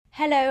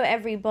Hello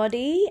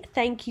everybody,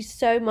 thank you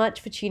so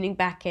much for tuning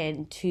back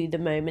in to The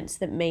Moments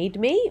That Made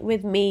Me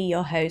with me,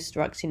 your host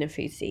Roxy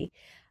Nafusi.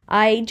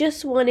 I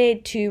just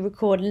wanted to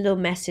record a little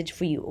message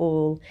for you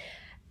all.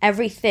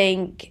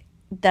 Everything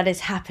that is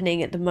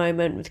happening at the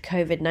moment with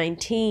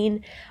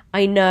COVID-19,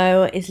 I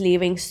know is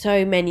leaving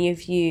so many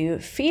of you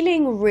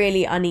feeling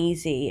really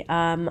uneasy.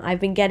 I've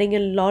been getting a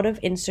lot of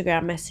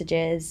Instagram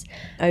messages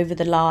over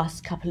the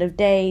last couple of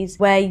days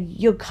where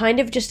you're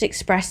kind of just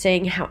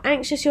expressing how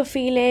anxious you're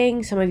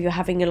feeling. Some of you are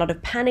having a lot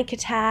of panic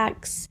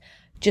attacks,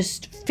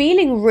 just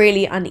feeling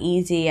really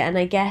uneasy. And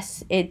I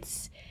guess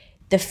it's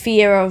the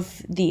fear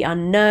of the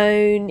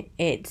unknown,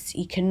 it's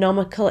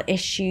economical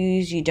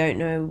issues, you don't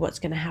know what's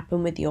going to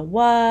happen with your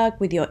work,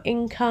 with your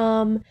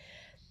income,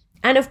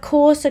 and of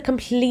course a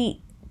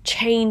complete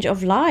change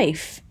of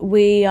life.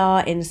 We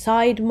are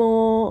inside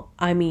more,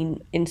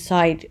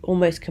 inside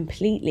almost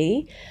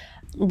completely,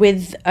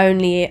 with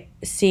only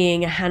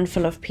seeing a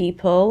handful of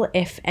people,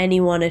 if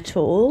anyone at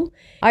all.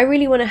 I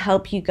really want to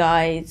help you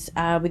guys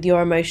with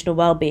your emotional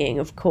well-being,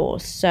 of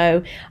course.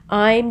 So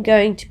I'm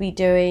going to be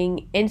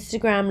doing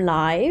Instagram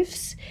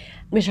lives,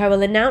 which I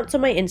will announce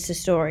on my Insta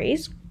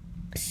stories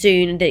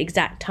soon, the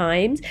exact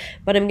times.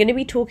 But I'm going to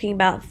be talking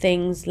about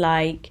things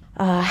like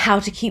how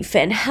to keep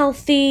fit and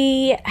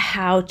healthy,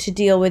 how to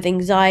deal with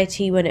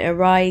anxiety when it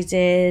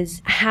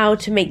arises, how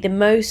to make the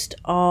most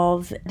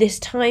of this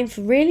time for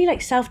really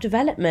like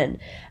self-development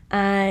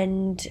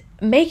and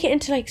make it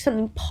into like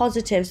something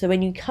positive. So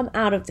when you come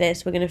out of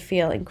this, we're going to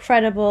feel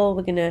incredible.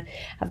 We're going to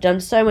have done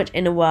so much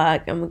inner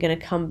work and we're going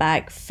to come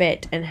back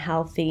fit and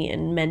healthy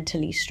and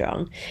mentally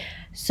strong.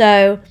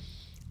 So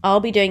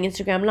I'll be doing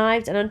Instagram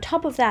lives. And on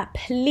top of that,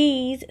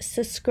 please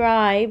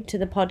subscribe to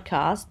the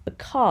podcast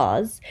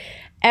because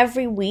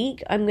every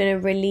week I'm going to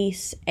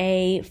release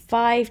a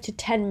 5 to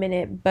 10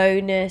 minute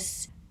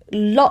bonus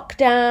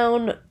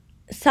lockdown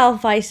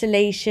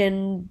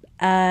self-isolation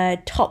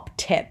top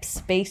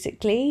tips,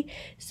 basically.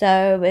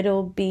 So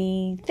it'll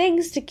be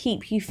things to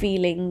keep you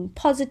feeling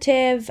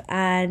positive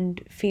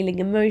and feeling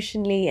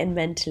emotionally and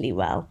mentally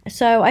well.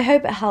 So I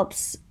hope it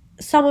helps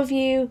some of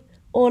you,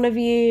 all of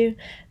you.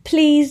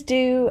 Please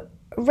do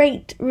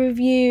rate,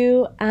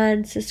 review,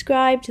 and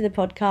subscribe to the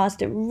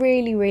podcast. It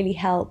really, really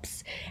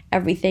helps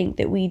everything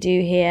that we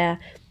do here.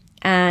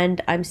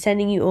 And I'm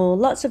sending you all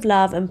lots of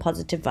love and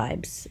positive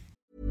vibes.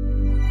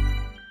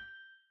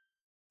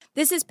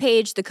 This is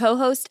Paige, the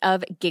co-host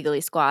of Giggly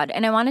Squad,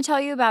 and I want to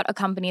tell you about a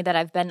company that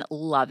I've been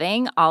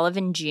loving, Olive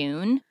 &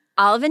 June.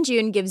 Olive &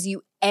 June gives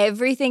you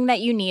everything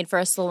that you need for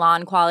a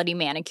salon-quality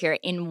manicure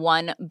in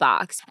one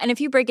box. And if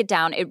you break it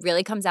down, it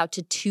really comes out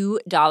to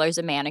 $2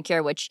 a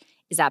manicure, which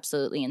is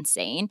absolutely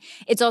insane.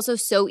 It's also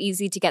so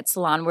easy to get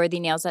salon-worthy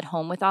nails at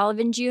home with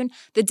Olive & June.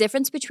 The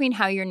difference between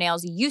how your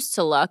nails used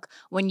to look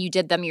when you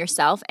did them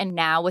yourself and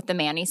now with the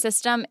Mani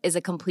system is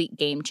a complete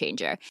game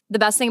changer. The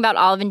best thing about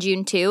Olive &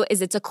 June, too,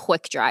 is it's a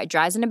quick dry.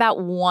 Dries in about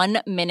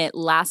 1 minute,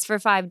 lasts for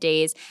 5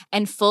 days,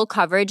 and full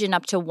coverage in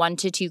up to 1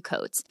 to 2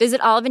 coats.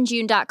 Visit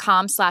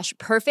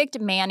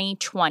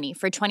oliveandjune.com/perfectmani20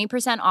 for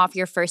 20% off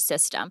your first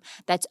system.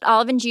 That's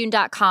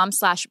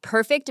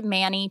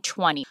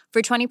oliveandjune.com/perfectmani20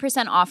 for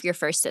 20% off your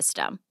first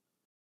system.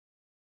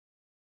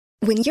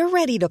 When you're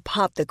ready to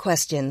pop the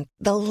question,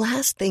 the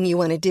last thing you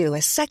want to do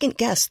is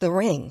second-guess the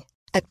ring.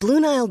 At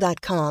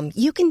BlueNile.com,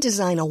 you can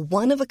design a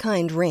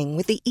one-of-a-kind ring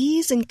with the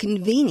ease and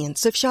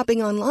convenience of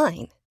shopping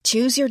online.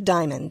 Choose your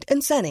diamond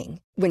and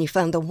setting. When you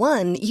find the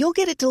one, you'll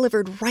get it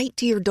delivered right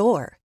to your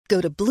door. Go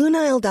to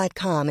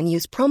BlueNile.com and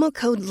use promo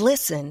code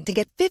LISTEN to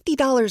get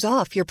 $50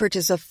 off your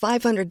purchase of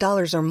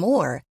 $500 or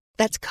more.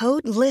 That's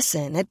code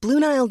LISTEN at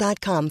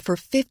BlueNile.com for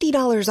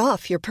 $50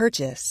 off your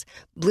purchase.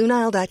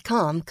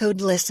 BlueNile.com,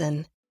 code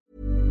LISTEN.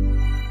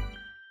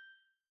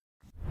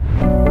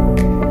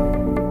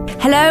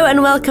 Hello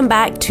and welcome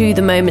back to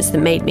The Moments That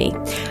Made Me.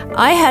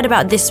 I heard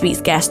about this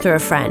week's guest through a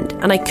friend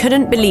and I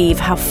couldn't believe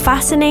how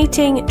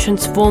fascinating,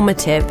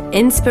 transformative,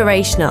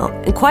 inspirational,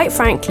 and quite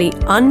frankly,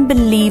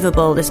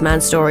 unbelievable this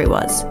man's story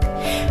was.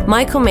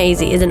 Michael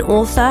Maisey is an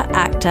author,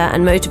 actor,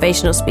 and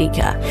motivational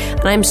speaker,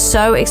 and I'm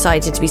so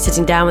excited to be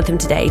sitting down with him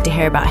today to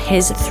hear about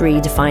his 3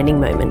 defining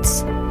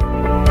moments.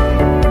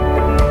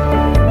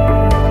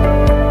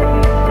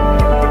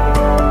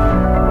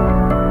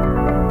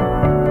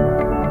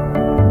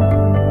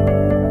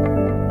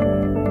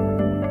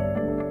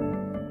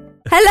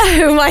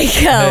 Hello,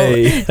 Michael.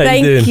 Hey,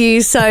 Thank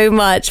you so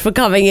much for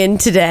coming in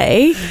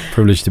today.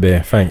 Privileged to be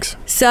here. Thanks.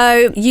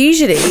 So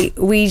usually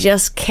we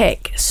just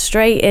kick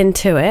straight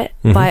into it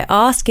by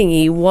asking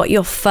you what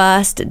your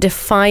first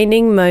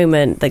defining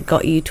moment that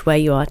got you to where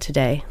you are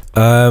today.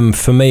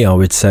 For me, I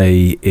would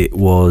say it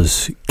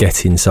was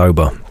getting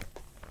sober,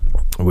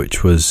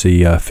 which was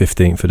the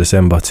 15th of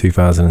December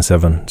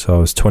 2007. So I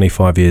was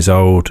 25 years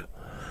old,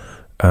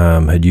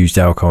 had used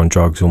alcohol and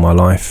drugs all my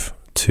life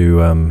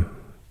to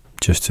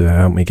just to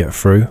help me get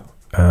through,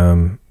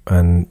 and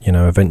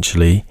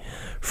eventually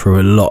through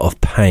a lot of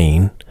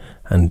pain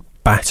and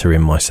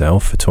battering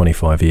myself for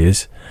 25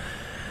 years,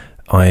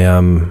 I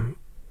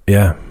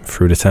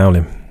threw the towel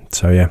in.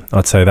 So yeah,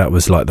 I'd say that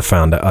was like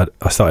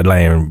I started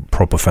laying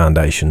proper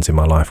foundations in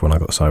my life when I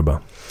got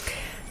sober.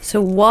 So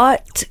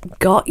what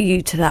got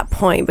you to that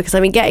point? Because,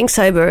 I mean, getting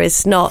sober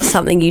is not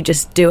something you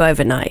just do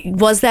overnight.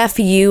 Was there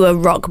for you a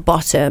rock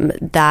bottom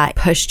that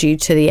pushed you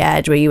to the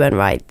edge where you went,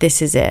 right,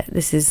 this is it.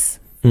 This is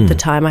the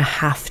time I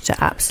have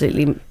to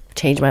absolutely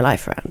change my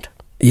life around?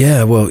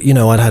 Yeah, well, you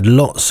know, I'd had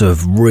lots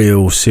of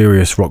real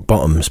serious rock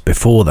bottoms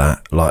before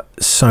that, like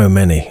so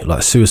many,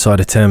 like suicide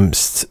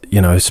attempts,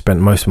 you know,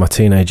 spent most of my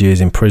teenage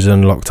years in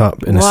prison, locked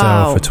up in a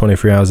cell for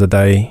 23 hours a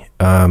day,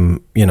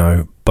 you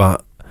know,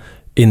 but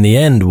in the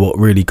end, what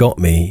really got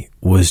me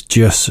was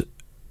just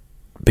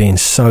being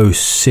so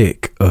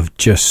sick of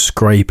just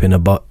scraping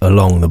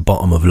along the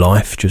bottom of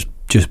life, just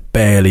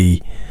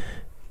barely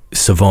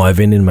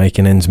surviving and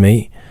making ends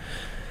meet.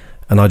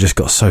 And I just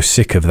got so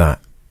sick of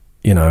that,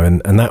 you know,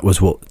 and that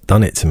was what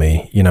done it to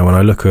me. You know, when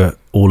I look at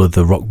all of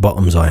the rock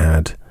bottoms I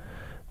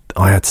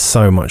had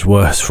so much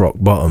worse rock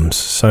bottoms,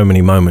 so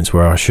many moments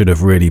where I should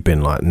have really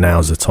been like,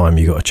 now's the time,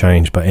 you got to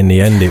change. But in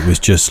the end, it was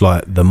just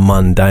like the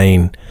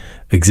mundane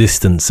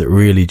existence that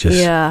really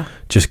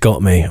just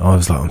got me. I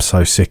was like, I'm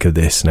so sick of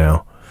this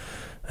now.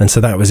 And so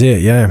that was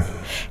it. Yeah.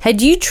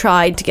 Had you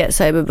tried to get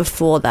sober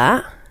before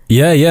that?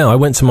 Yeah, I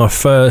went to my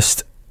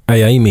first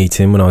AA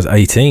meeting when I was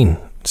 18.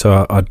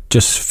 So I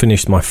just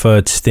finished my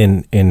third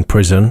stint in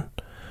prison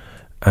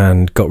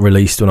and got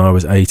released when I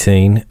was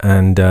 18,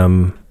 and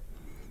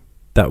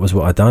that was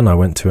what I'd done. I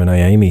went to an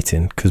AA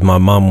meeting because my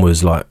mum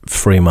was like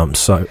 3 months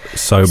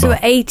sober. So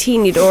at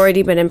 18 you'd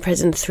already been in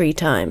prison 3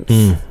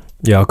 times.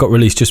 Yeah, I got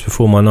released just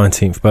before my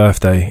 19th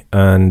birthday,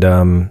 and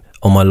on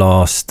my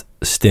last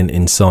stint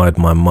inside,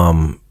 my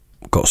mum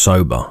got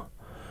sober,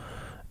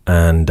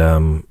 and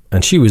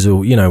she was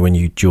all, you know, when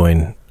you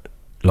join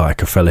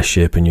like a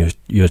fellowship and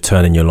you're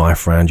turning your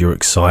life around, you're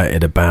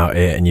excited about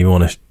it and you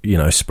want to, you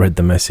know, spread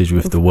the message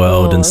with the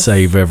world and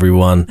save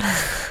everyone.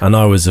 And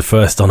I was the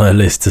first on her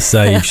list to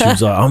save. She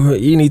was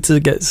like, you need to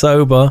get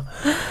sober.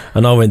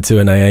 And I went to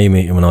an AA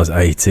meeting when I was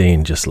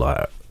 18, just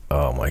like,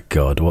 oh my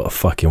God, what a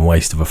fucking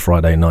waste of a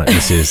Friday night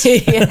this is.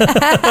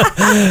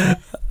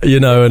 You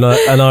know, and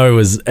I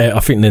was,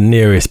 I think the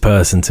nearest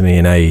person to me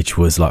in age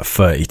was like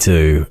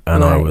 32,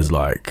 and I was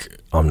like,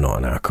 I'm not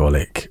an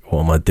alcoholic.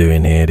 What am I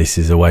doing here? This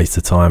is a waste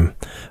of time.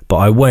 But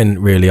I went,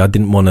 really, I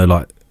didn't want to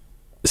like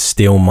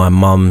steal my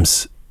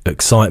mum's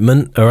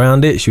excitement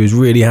around it. She was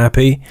really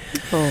happy.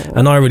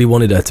 And I really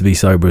wanted her to be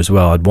sober as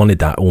well. I'd wanted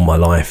that all my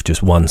life,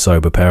 just one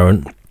sober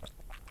parent.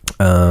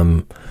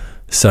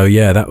 So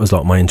yeah, that was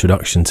like my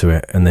introduction to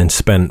it, and then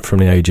spent from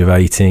the age of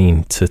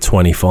 18 to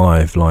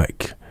 25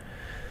 like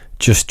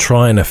just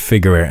trying to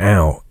figure it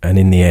out, and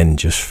in the end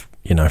just,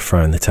 you know,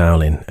 throwing the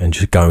towel in and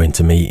just going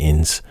to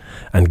meetings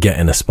and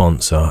getting a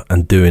sponsor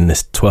and doing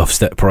this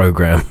 12-step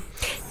program.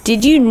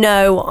 Did you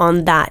know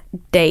on that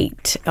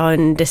date,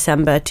 on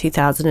December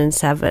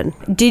 2007,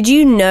 did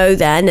you know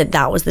then that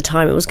that was the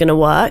time it was going to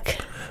work?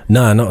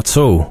 No, not at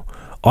all.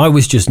 I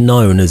was just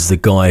known as the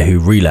guy who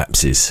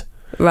relapses.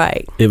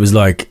 Right. It was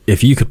like,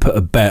 if you could put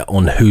a bet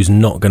on who's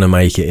not going to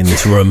make it in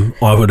this room,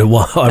 I would have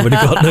got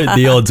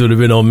the odds would have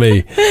been on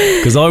me,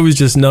 because I was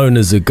just known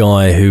as a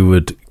guy who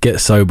would get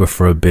sober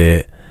for a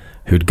bit,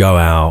 who'd go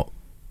out,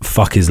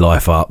 fuck his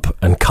life up,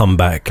 and come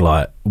back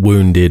like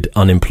wounded,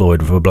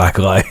 unemployed with a black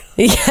eye.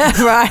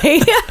 Yeah,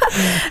 right.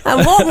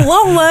 And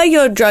what were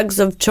your drugs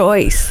of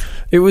choice?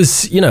 It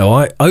was, you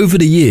know, over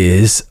the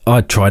years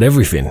I'd tried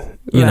everything.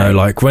 You know,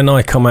 like when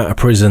I come out of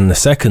prison the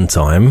second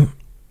time.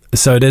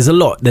 So there's a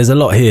lot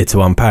here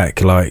to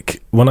unpack.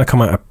 Like when I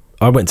come out,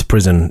 I went to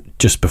prison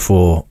just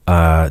after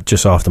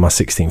my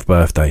 16th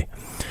birthday,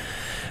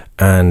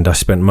 and I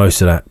spent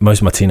most of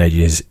my teenage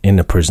years in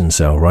a prison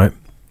cell, right?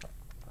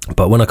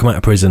 But when I come out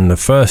of prison the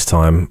first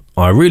time,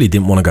 I really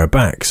didn't want to go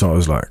back. So I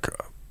was like,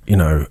 you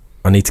know,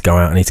 I need to go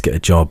out, I need to get a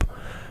job.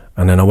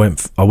 And then I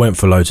went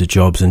for loads of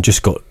jobs and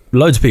just got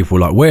loads of people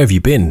like, where have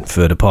you been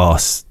for the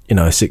past, you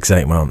know,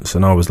 6-8 months?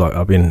 And I was like,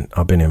 I've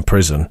been in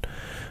prison.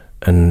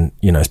 And,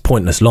 you know, it's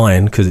pointless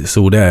lying because it's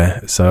all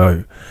there.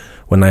 So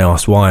when they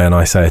ask why and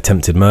I say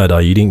attempted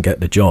murder, you didn't get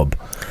the job.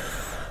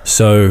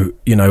 So,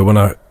 you know, when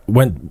I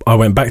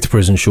went back to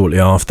prison shortly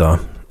after,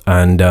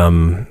 and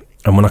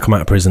when I come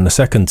out of prison the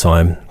second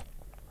time,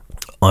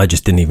 I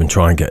just didn't even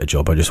try and get a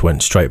job. I just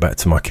went straight back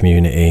to my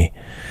community,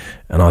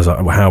 and I was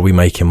like, well, how are we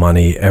making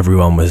money?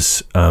 Everyone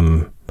was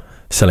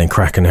selling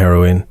crack and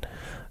heroin,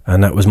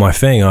 and that was my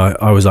thing.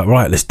 I was like,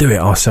 right, let's do it.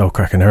 I'll sell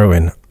crack and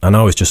heroin. And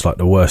I was just like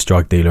the worst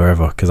drug dealer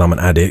ever because I'm an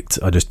addict.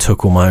 I just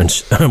took all my own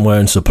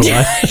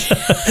supply.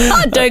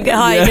 Don't get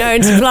high, your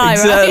own supply,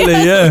 exactly,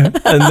 right? Yeah.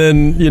 And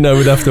then, you know,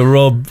 we'd have to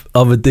rob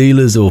other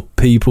dealers or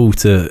people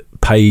to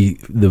pay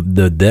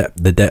the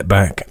debt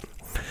back.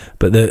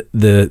 But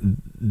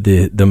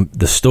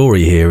the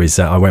story here is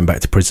that I went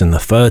back to prison the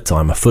third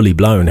time, a fully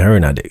blown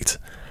heroin addict,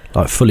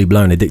 like fully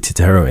blown addicted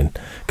to heroin,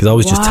 because I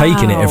was just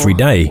taking it every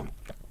day.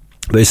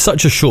 But it's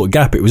such a short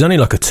gap. It was only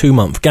like a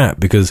 2-month gap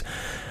because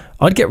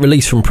I'd get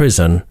released from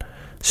prison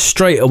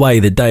straight away.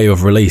 The day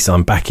of release,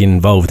 I'm back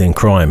involved in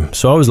crime.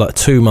 So I was like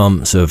 2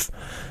 months of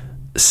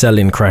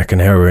selling crack and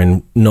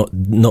heroin, not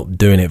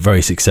doing it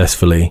very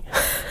successfully,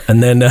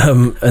 and then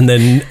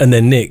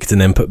nicked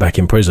and then put back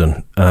in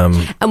prison.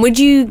 And would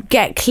you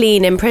get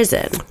clean in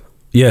prison?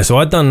 Yeah, so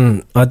I'd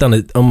done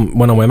it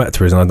when I went back to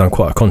prison. I'd done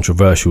quite a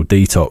controversial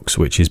detox,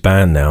 which is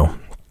banned now.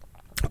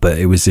 But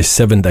it was this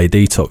 7-day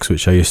detox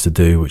which I used to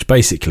do, which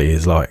basically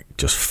is like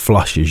just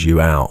flushes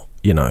you out,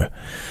 you know.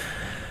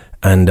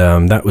 And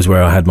that was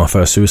where I had my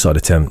first suicide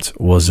attempt.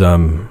 Was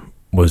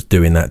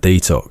doing that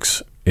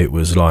detox. It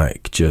was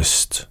like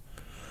just,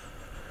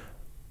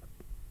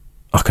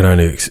 I can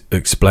only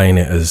explain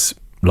it as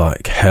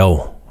like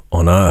hell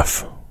on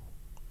earth,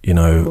 you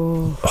know.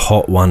 Ooh.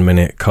 Hot 1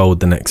 minute, cold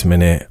the next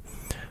minute,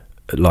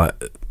 like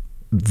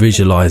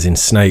visualizing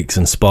snakes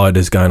and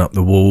spiders going up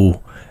the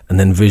wall, and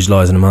then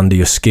visualizing them under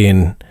your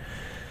skin,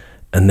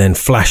 and then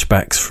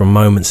flashbacks from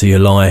moments of your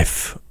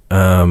life,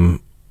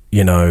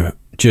 you know,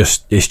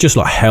 it's just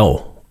like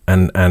hell,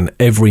 and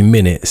every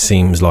minute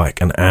seems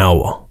like an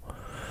hour.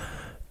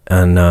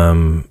 And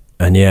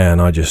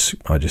I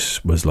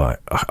just was like,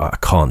 I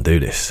can't do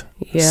this.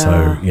 Yeah.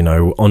 So, you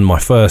know,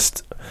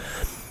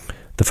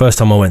 the first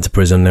time I went to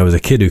prison, there was a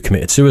kid who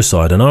committed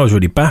suicide, and I was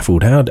really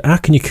baffled. How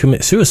can you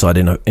commit suicide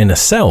in a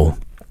cell?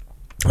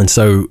 And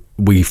so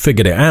we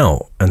figured it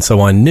out. And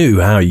so I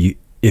knew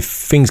if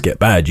things get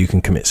bad, you can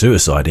commit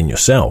suicide in your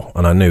cell,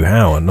 and I knew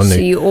how. So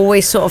you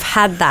always sort of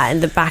had that in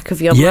the back of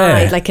your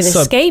mind, like an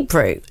escape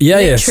route. Yeah,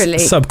 literally. Yeah.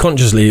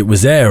 Subconsciously, it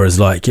was there as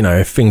like, you know,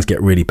 if things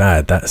get really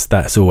bad,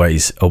 that's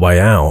always a way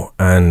out.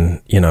 And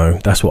you know,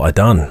 that's what I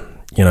done.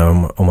 You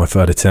know, on my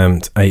third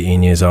attempt,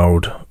 18 years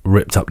old,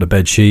 ripped up the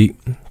bed sheet,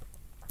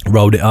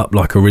 rolled it up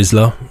like a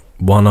Rizzler,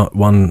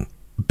 one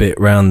bit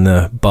round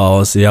the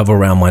bars, the other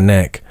around my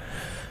neck.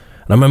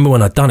 And I remember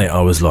when I'd done it, I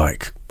was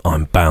like,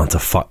 I'm bound to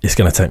fuck. It's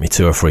going to take me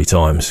 2 or 3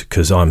 times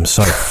because I'm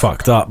so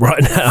fucked up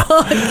right now.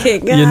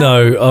 You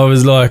know, I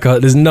was like,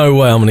 there's no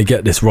way I'm going to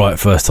get this right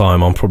first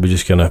time. I'm probably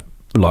just going to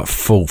like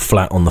fall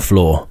flat on the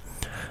floor.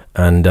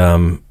 And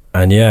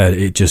yeah,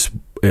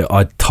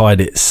 I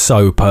tied it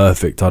so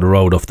perfect. I'd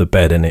rolled off the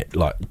bed and it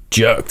like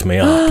jerked me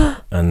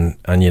up.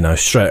 and you know,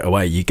 straight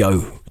away you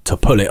go to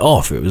pull it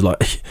off. It was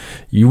like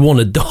you want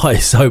to die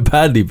so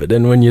badly, but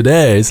then when you're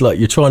there, it's like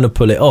you're trying to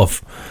pull it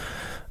off.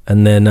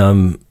 And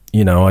then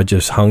you know, I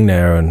just hung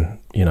there and,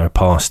 you know,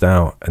 passed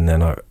out. And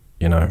then I,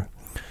 you know,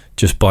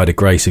 just by the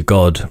grace of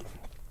God,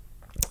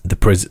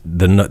 there's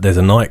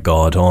a night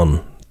guard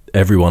on.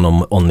 Everyone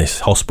on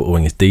this hospital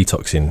wing is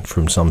detoxing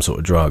from some sort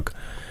of drug.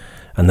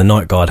 And the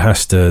night guard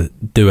has to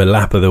do a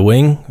lap of the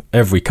wing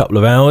every couple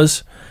of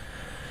hours.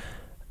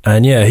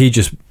 And yeah, he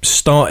just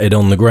started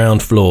on the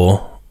ground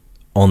floor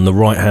on the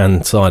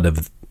right-hand side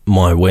of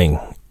my wing.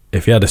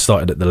 If he had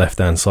started at the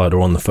left-hand side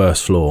or on the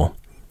first floor,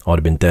 I'd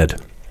have been dead.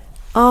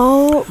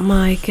 Oh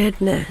my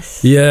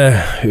goodness.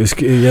 Yeah, it was.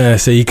 Yeah,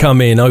 so you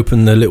come in,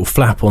 open the little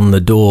flap on the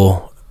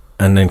door,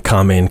 and then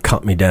come in,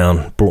 cut me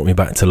down, brought me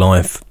back to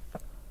life,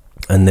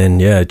 and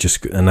then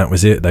and that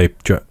was it. They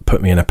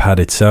put me in a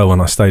padded cell,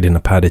 and I stayed in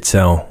a padded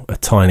cell, a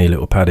tiny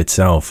little padded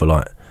cell, for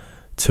like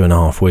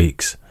 2.5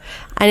 weeks.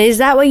 And is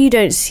that where you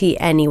don't see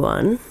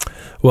anyone?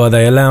 Well,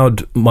 they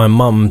allowed my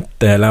mum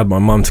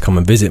to come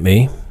and visit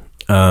me,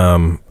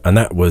 and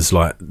that was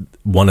like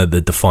one of the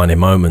defining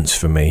moments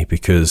for me,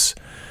 because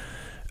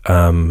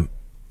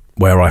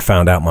where I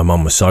found out my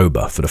mum was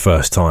sober for the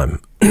first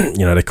time.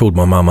 You know, they called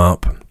my mum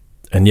up,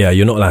 and yeah,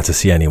 you're not allowed to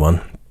see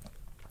anyone.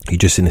 You're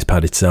just in this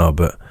padded cell,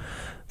 but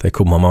they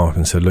called my mum up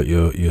and said, look,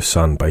 your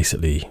son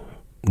basically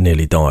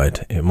nearly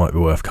died. It might be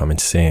worth coming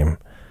to see him.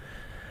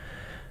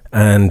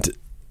 And,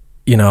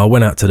 you know, I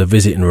went out to the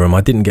visiting room.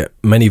 I didn't get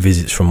many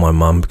visits from my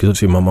mum because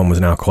obviously my mum was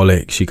an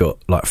alcoholic. She got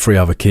like 3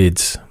 other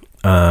kids.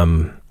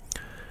 And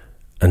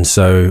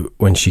so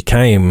when she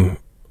came,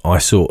 I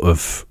sort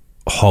of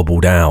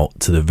hobbled out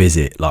to the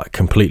visit like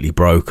completely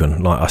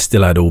broken. Like I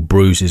still had all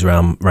bruises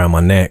around my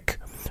neck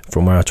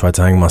from where I tried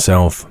to hang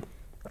myself.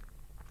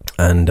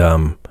 And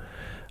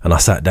I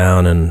sat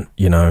down, and,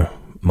 you know,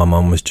 my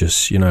mum was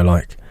just, you know,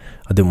 like,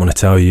 I didn't want to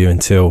tell you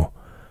until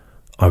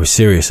I was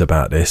serious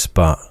about this,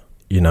 but,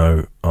 you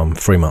know, I'm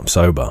 3 months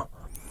sober.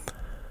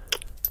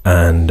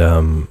 And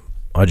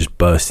I just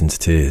burst into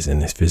tears in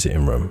this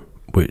visiting room,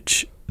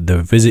 which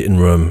the visiting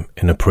room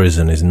in a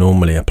prison is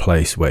normally a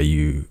place where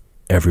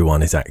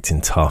everyone is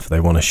acting tough. They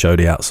want to show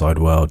the outside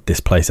world, this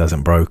place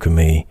hasn't broken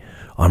me,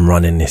 I'm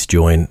running this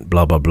joint,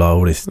 blah, blah, blah,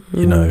 all this,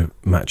 you know,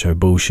 macho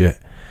bullshit.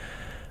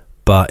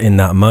 But in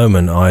that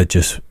moment, I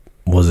just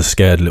was a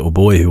scared little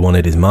boy who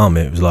wanted his mum.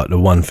 It was like the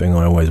one thing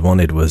I always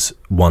wanted was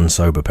one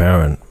sober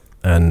parent.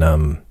 And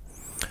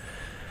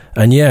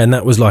yeah, and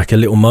that was like a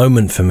little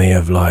moment for me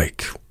of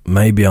like,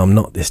 maybe I'm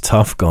not this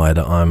tough guy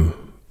that I'm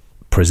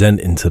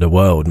presenting to the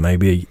world.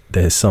 Maybe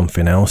there's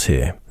something else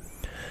here.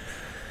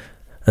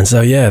 And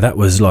so, yeah, that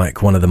was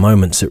like one of the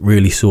moments that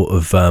really sort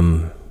of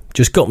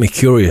just got me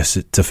curious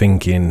to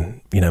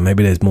thinking, you know,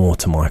 maybe there's more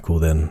to Michael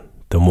than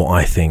what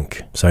I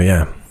think. So,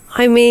 yeah.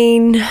 I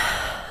mean,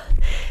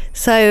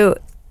 so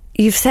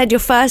you've said your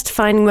first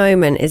defining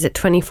moment is at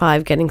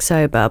 25 getting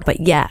sober, but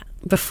yeah,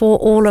 before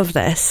all of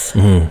this,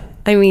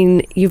 I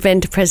mean, you've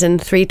been to prison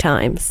 3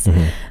 times.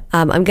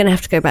 I'm going to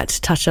have to go back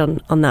to touch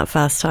on that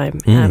first time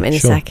in a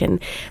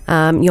second.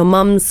 Your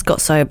mum's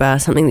got sober,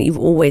 something that you've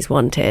always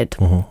wanted,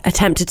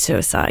 attempted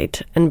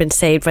suicide and been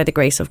saved by the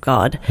grace of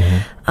God.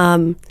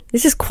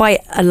 This is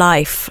quite a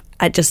life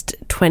at just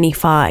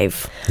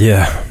 25.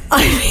 Yeah.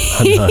 I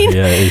mean, I know,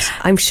 yeah, it is.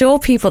 I'm sure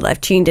people that have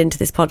tuned into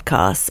this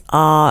podcast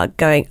are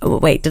going, oh,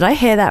 wait, did I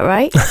hear that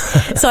right?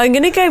 So I'm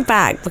going to go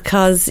back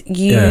because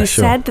you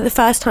said that the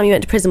first time you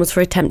went to prison was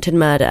for attempted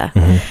murder.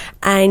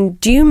 And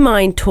do you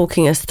mind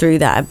talking us through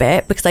that a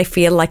bit? Because I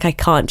feel like I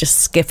can't just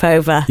skip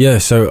over. Yeah,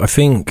 so I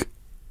think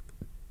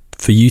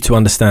for you to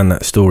understand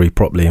that story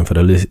properly and for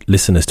the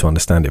listeners to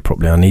understand it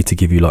properly, I need to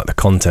give you like the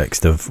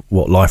context of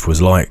what life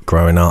was like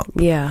growing up.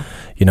 Yeah.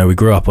 You know, we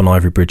grew up on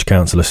Ivory Bridge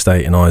Council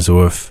Estate in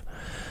Isleworth.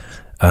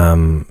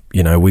 You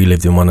know, we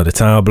lived in one of the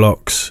tower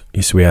blocks.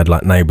 So we had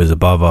like neighbours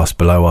above us,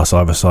 below us,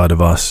 either side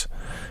of us.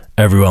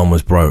 Everyone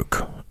was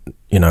broke.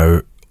 You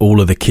know,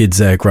 all of the kids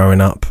there growing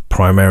up,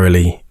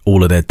 primarily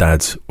all of their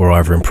dads were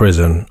either in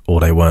prison or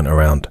they weren't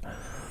around.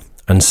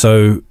 And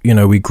so, you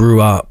know, we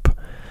grew up,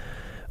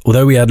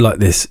 although we had like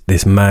this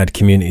mad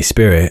community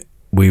spirit,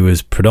 we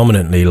was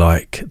predominantly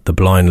like the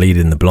blind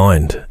leading the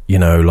blind. You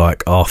know,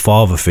 like our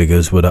father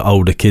figures were the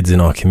older kids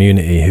in our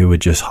community who were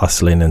just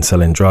hustling and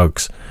selling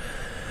drugs.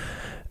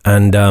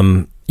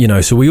 And, you know,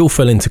 so we all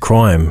fell into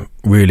crime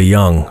really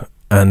young.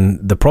 And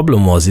the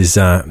problem is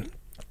that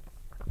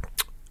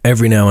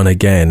every now and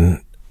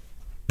again,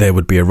 there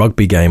would be a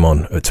rugby game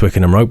on at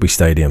Twickenham Rugby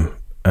Stadium.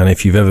 And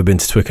if you've ever been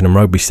to Twickenham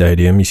Rugby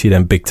Stadium, you see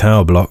them big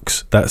tower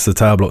blocks. That's the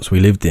tower blocks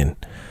we lived in.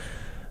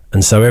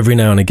 And so every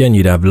now and again,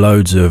 you'd have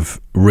loads of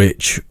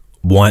rich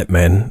white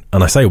men.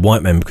 And I say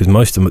white men because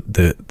most of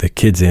the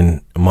kids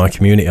in my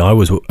community, I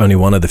was only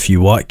one of the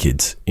few white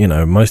kids. You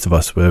know, most of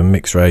us were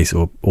mixed race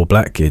or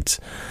black kids.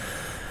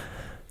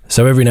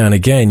 So every now and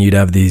again, you'd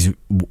have these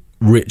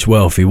rich,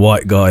 wealthy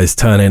white guys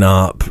turning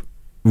up,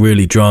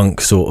 really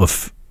drunk, sort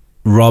of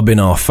rubbing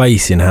our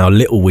face in how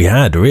little we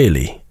had,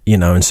 really. You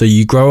know, and so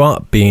you grow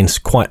up being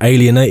quite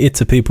alienated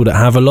to people that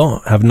have a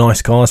lot, have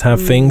nice cars,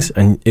 have things,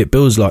 and it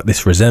builds like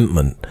this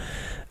resentment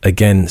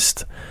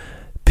against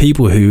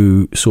people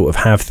who sort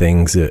of have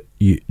things that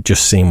you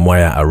just seem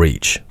way out of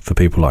reach for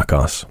people like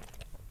us.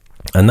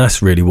 And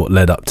that's really what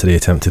led up to the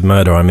attempted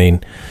murder. I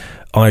mean,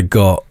 I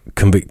got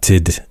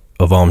convicted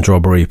of armed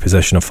robbery,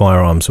 possession of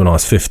firearms when I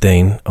was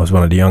 15. I was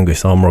one of the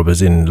youngest armed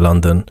robbers in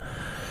London.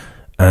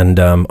 And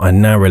I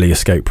narrowly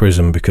escaped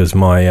prison because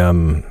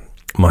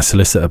my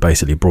solicitor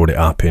basically brought it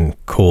up in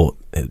court.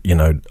 You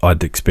know,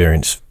 I'd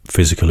experienced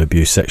physical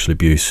abuse, sexual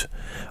abuse.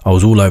 I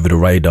was all over the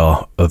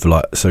radar of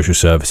like social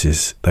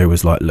services. They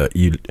was like, look,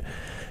 you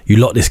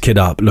lock this kid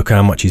up, look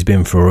how much he's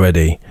been for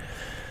already.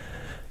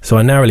 So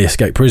I narrowly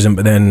escaped prison,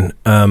 but then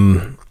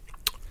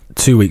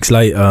 2 weeks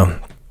later,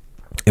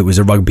 it was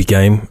a rugby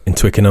game in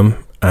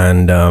Twickenham,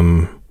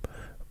 and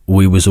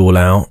we was all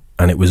out,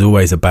 and it was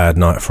always a bad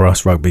night for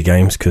us, rugby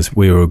games, because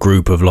we were a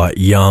group of like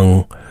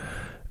young,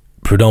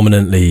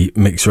 predominantly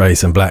mixed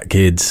race and black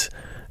kids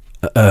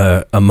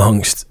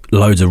amongst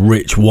loads of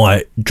rich,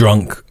 white,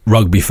 drunk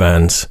rugby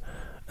fans.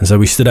 And so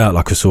we stood out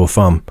like a sore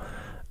thumb.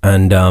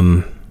 And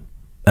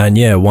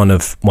yeah, one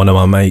of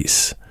my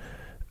mates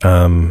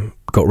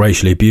got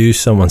racially abused.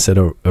 Someone said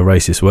a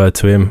racist word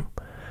to him,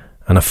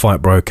 and a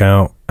fight broke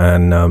out,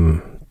 and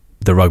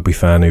the rugby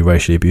fan who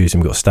racially abused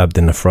him got stabbed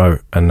in the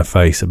throat and the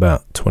face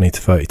about 20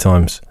 to 30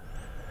 times.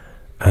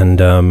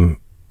 And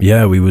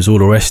yeah, we was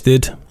all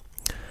arrested.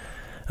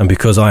 And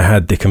because I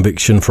had the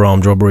conviction for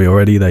armed robbery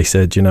already, they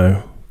said, you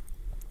know,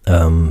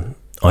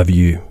 either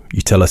you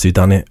tell us who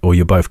done it or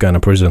you're both going to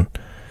prison.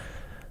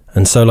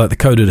 And so like the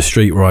code of the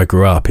street where I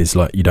grew up is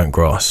like, you don't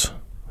grass.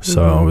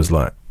 So I was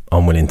like,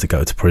 I'm willing to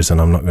go to prison.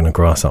 I'm not going to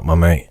grass up my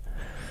mate.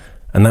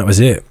 And that was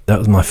it. That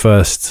was my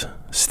first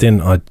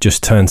stint. I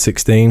just turned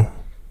 16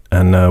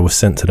 and was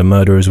sent to the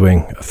murderer's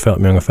wing of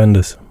Feltham Young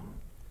Offenders.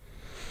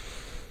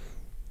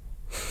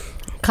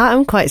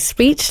 I'm quite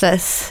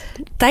speechless.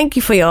 Thank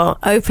you for your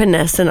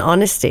openness and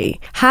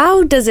honesty.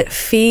 How does it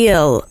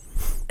feel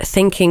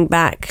thinking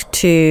back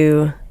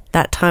to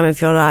that time of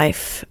your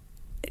life?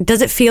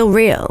 Does it feel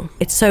real?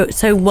 It's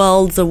so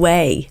worlds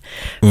away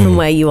from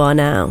where you are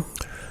now.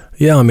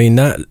 Yeah, I mean,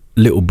 that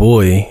little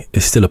boy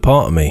is still a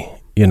part of me,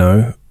 you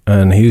know,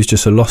 and he was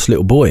just a lost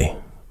little boy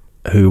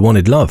who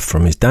wanted love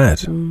from his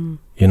dad,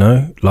 you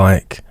know,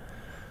 like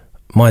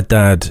my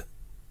dad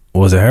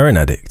was a heroin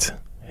addict.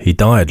 He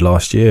died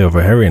last year of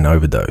a heroin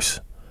overdose,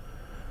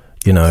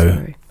 you know.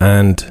 Sorry.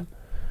 And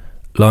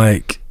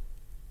like,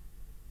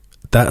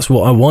 that's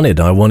what I wanted.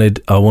 I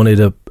wanted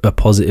a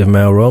positive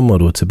male role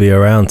model to be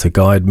around to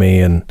guide me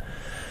and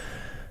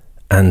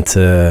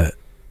to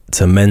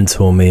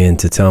mentor me and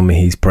to tell me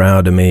he's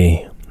proud of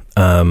me.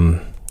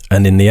 And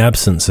in the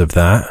absence of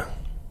that,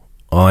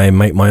 I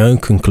make my own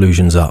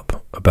conclusions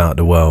up about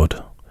the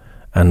world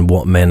and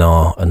what men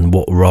are and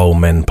what role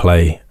men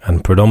play.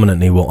 And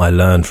predominantly what I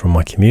learned from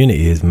my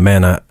community is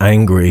men are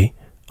angry,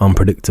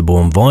 unpredictable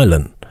and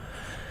violent.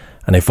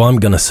 And if I'm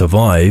going to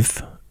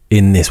survive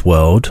in this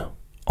world,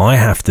 I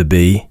have to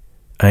be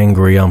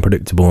angry,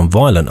 unpredictable and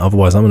violent.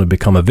 Otherwise, I'm going to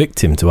become a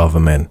victim to other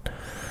men.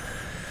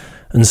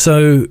 And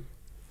so,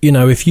 you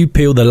know, if you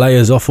peel the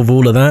layers off of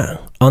all of that,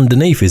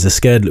 underneath is a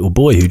scared little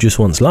boy who just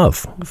wants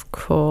love. Of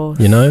course.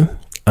 You know,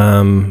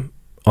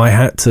 I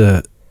had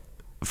to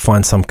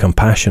find some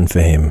compassion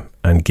for him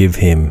and give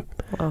him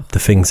the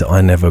things that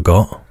I never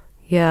got.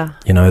 Yeah.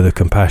 You know, the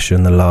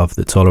compassion, the love,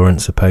 the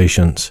tolerance, the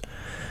patience,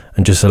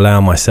 and just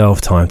allow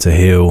myself time to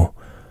heal,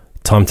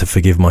 time to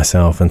forgive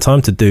myself, and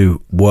time to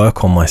do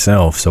work on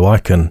myself so I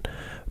can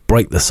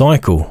break the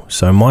cycle,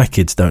 so my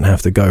kids don't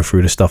have to go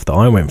through the stuff that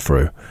I went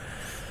through.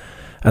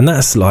 And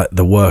that's like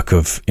the work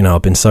of, you know,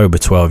 I've been sober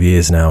 12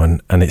 years now,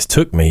 and it's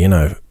took me, you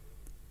know,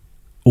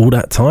 all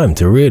that time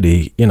to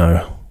really, you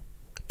know,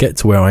 get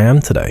to where I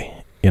am today,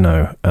 you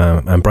know,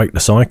 and break the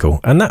cycle.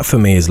 And that for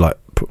me is like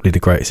probably the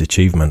greatest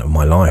achievement of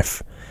my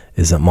life,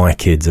 is that my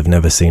kids have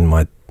never seen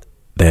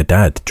their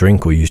dad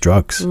drink or use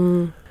drugs.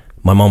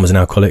 My mum was an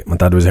alcoholic, my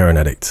dad was a heroin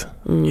addict.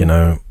 You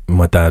know,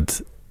 my dad,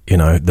 you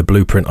know, the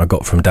blueprint I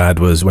got from dad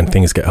was when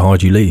things get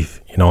hard, you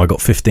leave. You know, I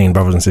got 15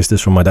 brothers and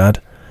sisters from my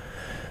dad.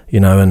 You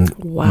know, and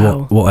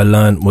what I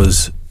learned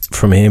was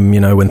from him,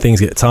 you know, when things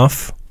get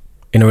tough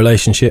in a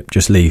relationship,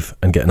 just leave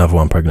and get another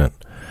one pregnant.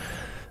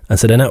 And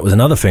so then that was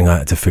another thing I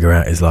had to figure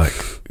out, is like,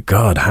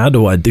 God, how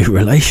do I do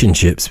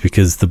relationships?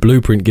 Because the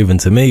blueprint given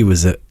to me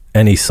was that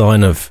any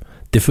sign of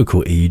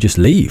difficulty, you just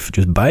leave,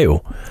 just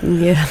bail.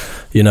 Yeah.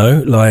 You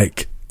know,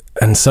 like,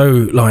 and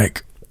so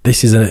like,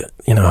 this is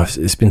you know,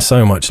 it's been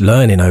so much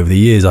learning over the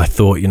years. I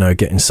thought, you know,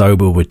 getting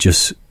sober would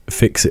just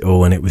fix it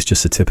all, and it was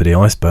just the tip of the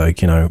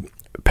iceberg. You know,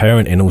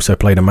 parenting also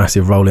played a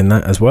massive role in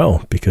that as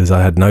well, because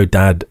I had no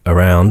dad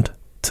around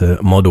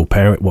to model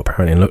what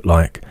parenting looked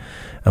like,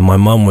 and my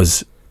mum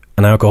was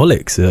an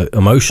alcoholic, so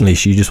emotionally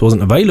she just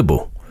wasn't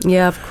available.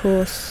 Yeah, of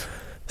course.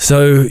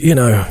 So, you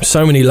know,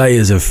 so many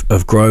layers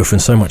of growth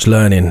and so much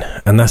learning,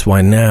 and that's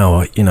why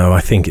now, you know,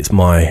 I think it's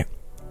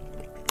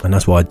and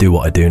that's why I do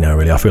what I do now,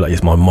 really. I feel like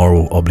it's my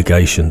moral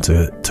obligation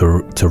to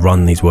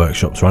run these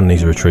workshops, run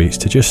these retreats,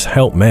 to just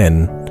help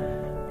men,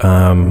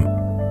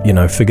 you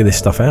know, figure this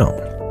stuff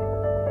out.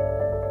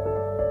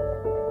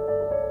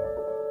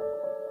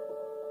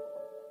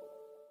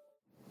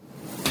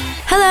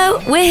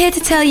 Hello, we're here to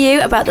tell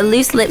you about the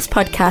Loose Lips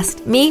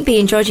podcast. Me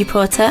being Georgie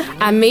Porter.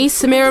 And me,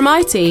 Samira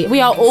Mighty.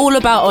 We are all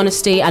about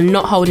honesty and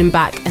not holding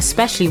back,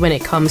 especially when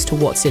it comes to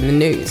what's in the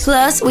news.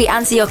 Plus, we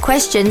answer your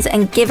questions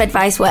and give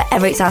advice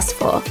wherever it's asked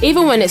for.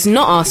 Even when it's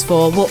not asked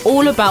for, we're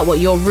all about what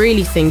you're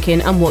really thinking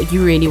and what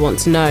you really want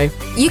to know.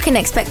 You can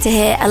expect to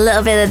hear a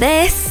little bit of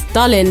this.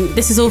 Darling,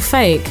 this is all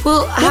fake.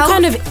 Well, what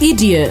kind of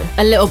idiot?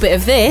 A little bit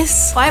of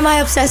this. Why am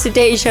I obsessed with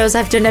dating shows?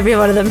 I've done every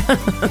one of them.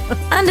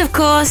 And of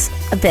course,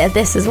 a bit of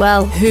this as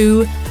well.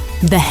 Who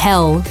the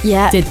hell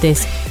did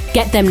this?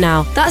 Get them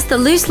now. That's the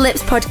Loose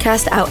Lips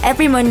podcast, out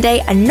every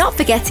Monday, and not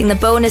forgetting the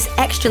bonus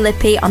Extra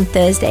Lippy on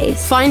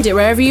Thursdays. Find it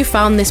wherever you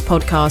found this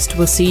podcast.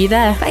 We'll see you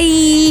there.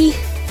 Bye.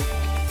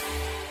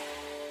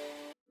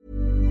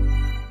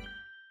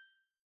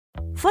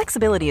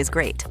 Flexibility is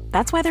great.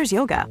 That's why there's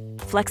yoga.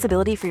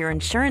 Flexibility for your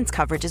insurance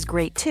coverage is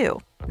great too.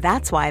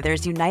 That's why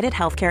there's United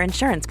Healthcare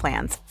Insurance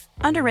Plans.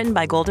 Underwritten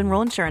by Golden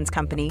Rule Insurance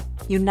Company,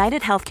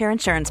 United Healthcare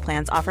Insurance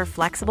Plans offer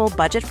flexible,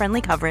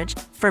 budget-friendly coverage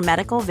for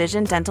medical,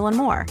 vision, dental, and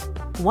more.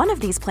 One of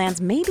these plans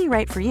may be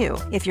right for you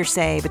if you're,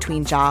 say,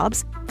 between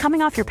jobs,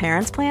 coming off your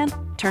parents' plan,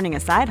 turning a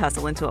side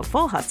hustle into a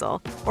full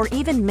hustle, or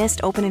even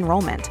missed open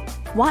enrollment.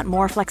 Want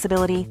more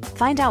flexibility?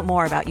 Find out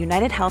more about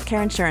United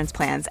Healthcare Insurance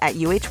Plans at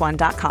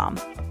uh1.com.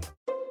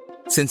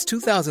 Since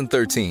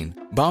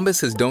 2013, Bombas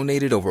has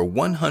donated over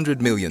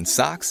 100 million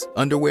socks,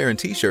 underwear, and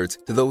T-shirts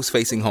to those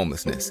facing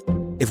homelessness.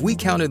 If we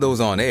counted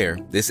those on air,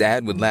 this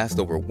ad would last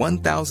over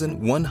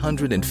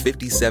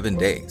 1,157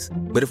 days.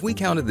 But if we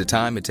counted the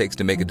time it takes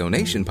to make a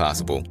donation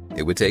possible,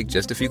 it would take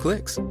just a few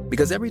clicks.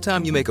 Because every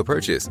time you make a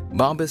purchase,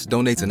 Bombas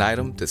donates an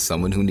item to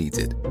someone who needs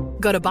it.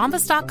 Go to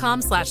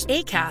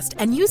bombas.com/ACAST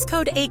and use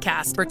code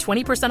ACAST for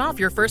 20% off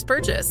your first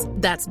purchase.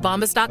 That's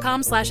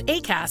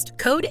bombas.com/ACAST,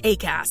 code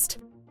ACAST.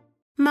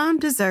 Mom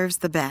deserves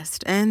the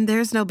best, and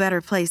there's no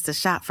better place to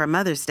shop for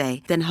Mother's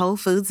Day than Whole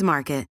Foods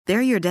Market.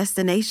 They're your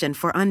destination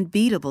for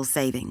unbeatable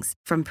savings,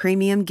 from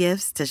premium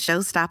gifts to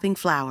show-stopping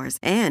flowers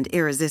and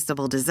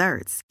irresistible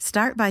desserts.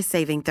 Start by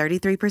saving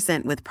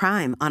 33% with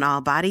Prime on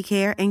all body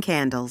care and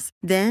candles.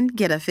 Then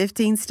get a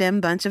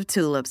 15-stem bunch of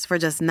tulips for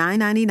just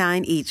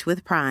 $9.99 each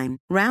with Prime.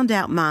 Round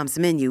out Mom's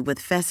menu with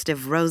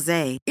festive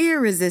rosé,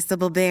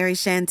 irresistible berry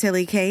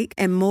chantilly cake,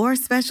 and more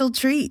special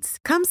treats.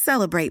 Come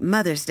celebrate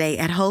Mother's Day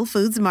at Whole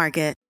Foods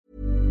Market.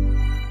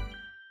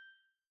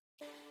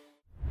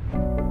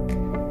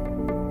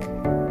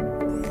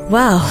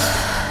 Wow,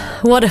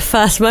 what a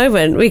first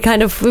moment. We've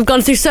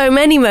gone through so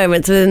many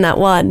moments within that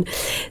one.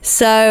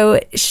 So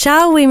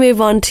shall we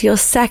move on to your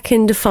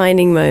second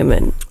defining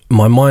moment?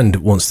 My mind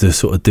wants to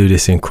sort of do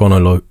this in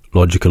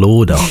chronological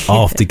order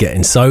after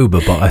getting sober,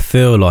 but I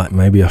feel like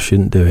maybe I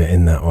shouldn't do it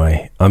in that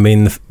way. I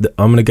mean,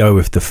 I'm going to go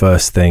with the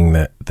first thing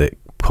that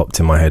popped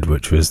in my head,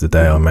 which was the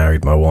day I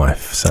married my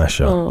wife,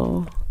 Sasha.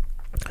 Oh.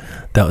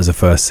 That was the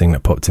first thing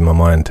that popped in my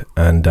mind.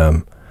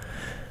 And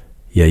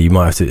yeah, you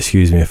might have to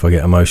excuse me if I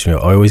get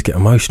emotional. I always get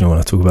emotional when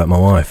I talk about my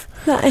wife.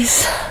 That is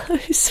so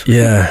sweet.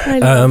 Yeah. I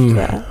love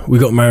that. We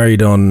got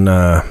married on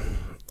the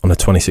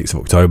 26th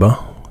of October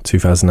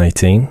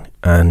 2018,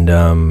 and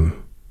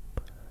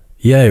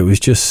yeah, it was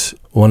just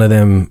one of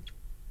them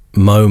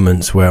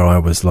moments where I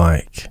was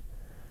like,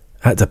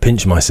 I had to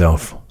pinch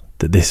myself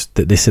that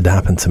this had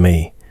happened to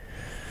me,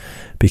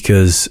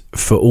 because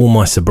for all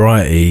my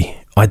sobriety,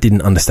 I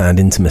didn't understand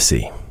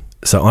intimacy.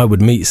 So I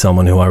would meet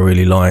someone who I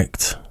really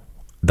liked,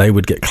 they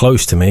would get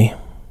close to me,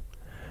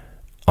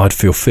 I'd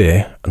feel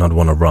fear and I'd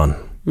want to run.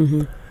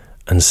 Mm-hmm.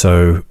 And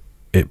so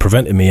it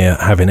prevented me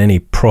having any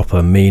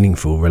proper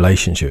meaningful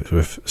relationships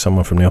with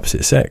someone from the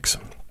opposite sex.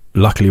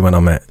 Luckily, when I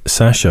met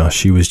Sasha,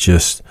 she was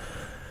just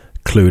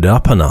clued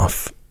up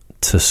enough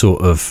to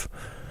sort of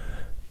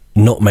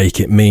not make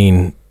it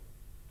mean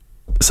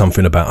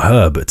something about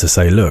her, but to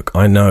say, look,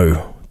 I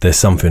know there's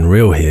something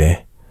real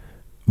here.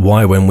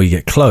 Why, when we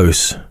get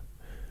close,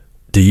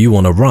 do you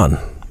want to run?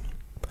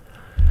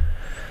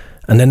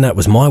 And then that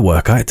was my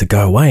work. I had to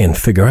go away and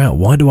figure out,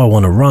 why do I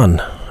want to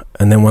run?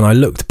 And then when I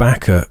looked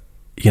back at,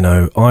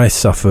 I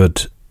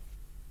suffered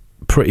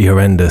pretty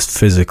horrendous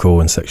physical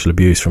and sexual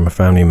abuse from a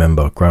family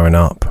member growing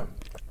up.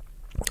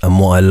 And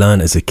what I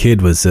learned as a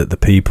kid was that the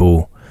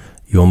people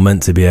you're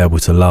meant to be able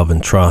to love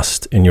and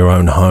trust in your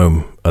own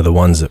home are the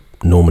ones that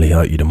normally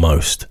hurt you the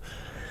most.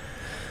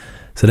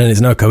 So then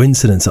it's no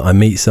coincidence that I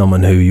meet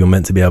someone who you're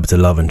meant to be able to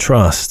love and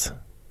trust,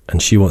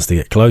 and she wants to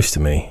get close to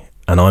me,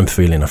 and I'm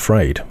feeling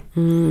afraid.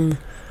 And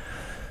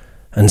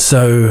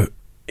so,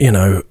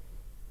 all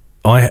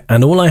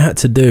I had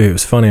to do, it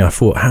was funny, I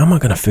thought, how am I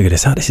going to figure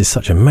this out? This is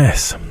such a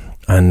mess.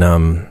 And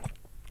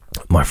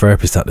my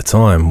therapist at the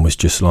time was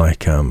just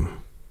like, I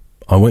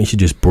want you to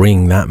just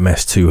bring that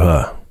mess to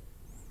her.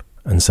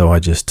 And so I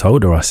just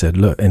told her, I said,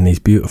 look, in these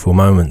beautiful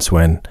moments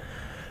when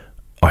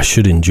I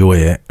should enjoy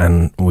it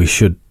and we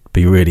should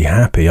be really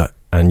happy,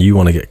 and you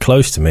want to get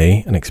close to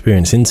me and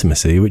experience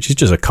intimacy, which is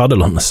just a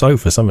cuddle on the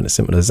sofa, something as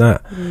simple as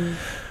that,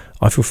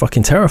 I feel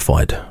fucking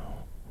terrified.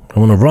 I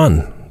want to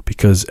run,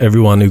 because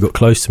everyone who got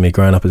close to me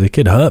growing up as a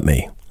kid hurt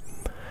me.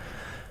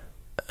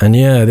 And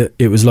yeah,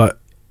 it was like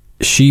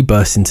she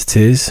burst into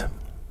tears,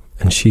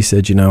 and she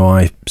said,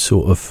 I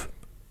sort of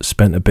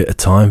spent a bit of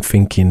time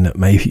thinking that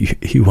maybe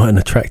you weren't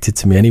attracted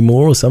to me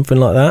anymore or something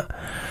like that.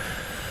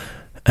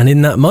 And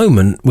in that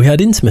moment, we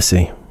had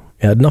intimacy.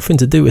 It had nothing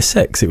to do with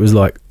sex. It was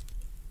like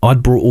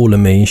I'd brought all of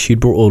me, she'd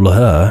brought all of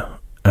her,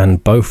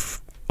 and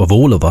both of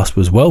all of us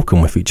was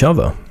welcome with each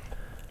other.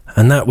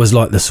 And that was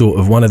like the sort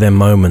of one of them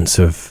moments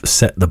of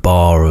set the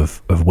bar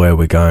of where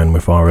we're going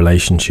with our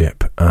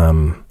relationship.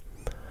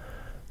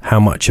 How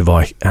much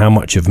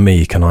of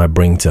me can I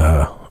bring to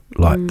her?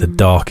 Like the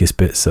darkest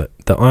bits that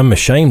I'm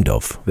ashamed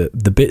of,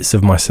 the bits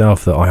of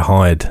myself that I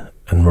hide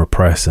and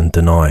repress and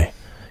deny.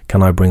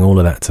 Can I bring all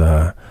of that to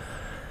her?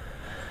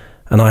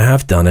 And I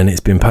have done, and it's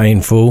been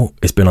painful,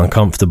 it's been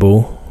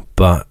uncomfortable,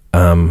 but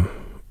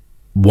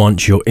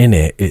once you're in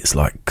it, it's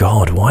like,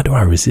 God, why do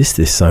I resist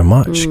this so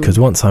much? Because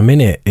once I'm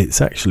in it,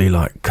 it's actually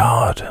like,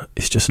 God,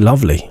 it's just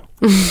lovely.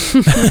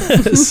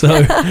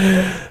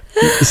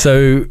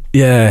 So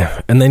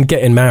yeah, and then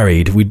getting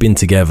married, we'd been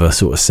together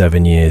sort of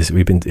 7 years.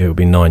 It'll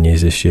be 9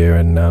 years this year,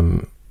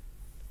 and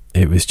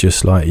it was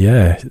just like,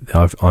 yeah,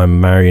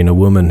 I'm marrying a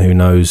woman who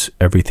knows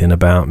everything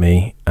about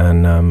me,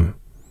 and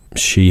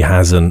she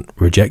hasn't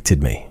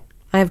rejected me.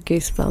 I have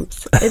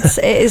goosebumps.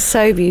 It is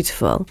so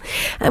beautiful.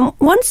 And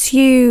once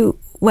you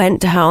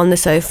went to her on the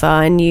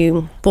sofa and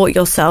you brought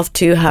yourself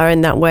to her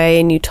in that way,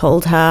 and you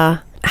told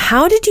her,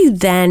 how did you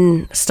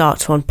then start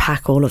to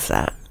unpack all of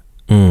that?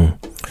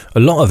 A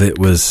lot of it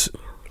was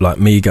like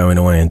me going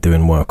away and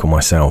doing work on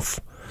myself.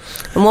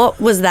 And what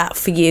was that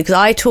for you? Because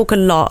I talk a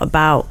lot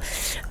about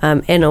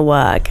inner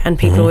work, and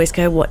people always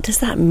go, what does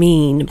that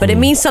mean? But it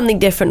means something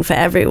different for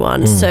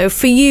everyone. So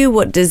for you,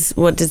 what does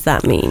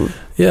that mean?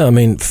 Yeah, I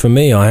mean, for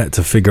me, I had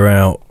to figure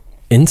out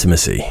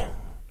intimacy.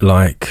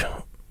 Like,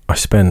 I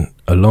spent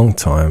a long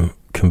time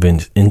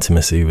convinced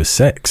intimacy was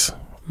sex.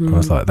 I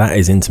was like, that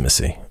is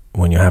intimacy.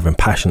 When you're having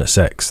passionate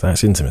sex,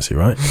 that's intimacy,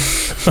 right?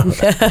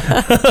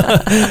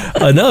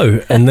 I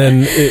know. And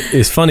then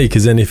it's funny,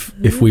 because then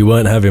if we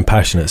weren't having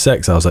passionate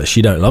sex, I was like,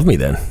 she don't love me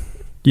then.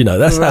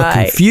 That's how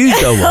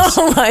confused I was.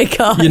 Oh my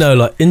God.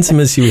 Like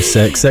intimacy was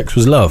sex, sex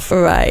was love.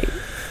 Right.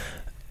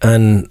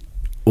 And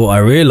what I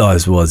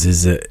realised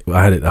is that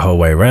I had it the whole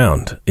way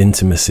around.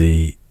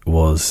 Intimacy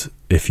was,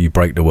 if you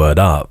break the word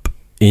up,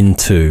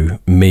 into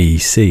me,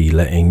 see,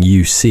 letting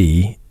you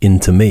see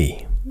into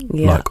me.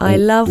 Yeah, like I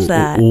love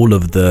that. All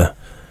of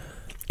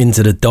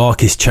into the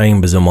darkest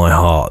chambers of my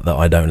heart that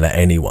I don't let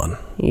anyone.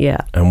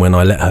 Yeah. And when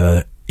I let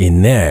her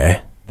in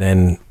there,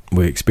 then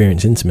we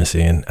experience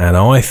intimacy. And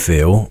I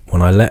feel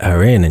when I let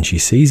her in and she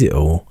sees it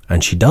all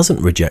and she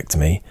doesn't reject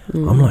me,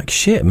 I'm like,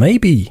 shit,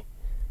 maybe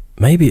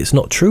it's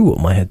not true what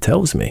my head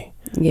tells me.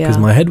 Yeah. Because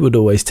my head would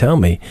always tell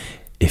me,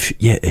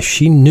 if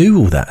she knew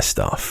all that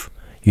stuff,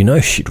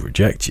 she'd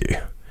reject you.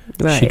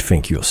 Right. She'd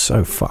think you're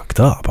so fucked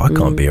up. I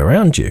can't be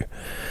around you.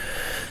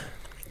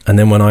 And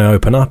then when I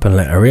open up and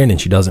let her in and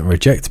she doesn't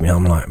reject me,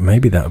 I'm like,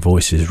 maybe that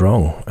voice is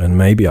wrong, and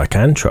maybe I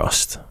can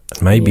trust.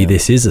 Maybe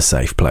this is a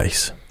safe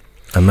place,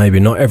 and maybe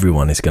not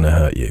everyone is going to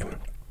hurt you.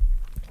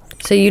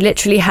 So you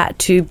literally had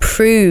to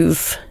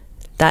prove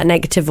that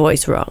negative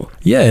voice wrong.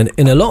 Yeah,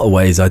 in a lot of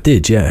ways I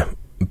did, yeah.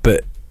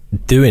 But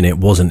doing it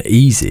wasn't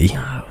easy.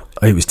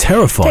 It was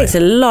terrifying. It takes a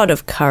lot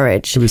of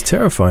courage. It was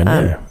terrifying,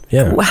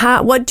 yeah.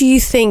 What do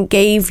you think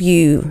gave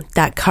you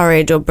that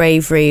courage or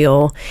bravery,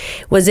 or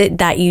was it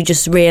that you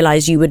just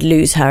realised you would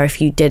lose her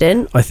if you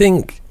didn't? I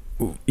think,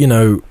 you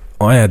know,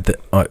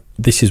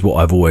 this is what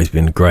I've always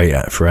been great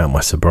at throughout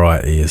my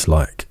sobriety, is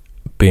like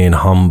being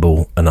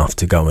humble enough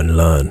to go and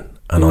learn.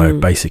 And I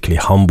basically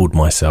humbled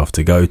myself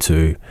to go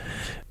to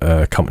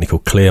a company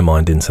called Clear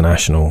Mind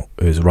International,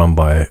 who's run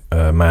by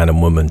a man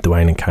and woman,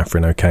 Dwayne and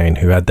Catherine O'Kane,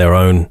 who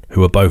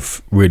were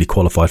both really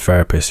qualified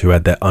therapists, who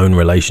had their own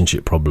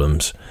relationship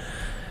problems,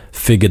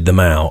 figured them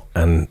out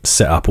and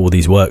set up all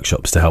these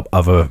workshops to help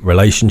other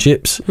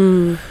relationships.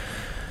 And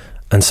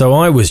so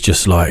I was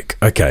just like,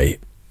 okay,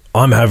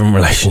 I'm having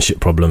relationship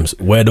problems,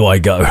 where do I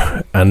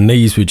go? And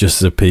these were just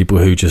the people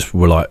who just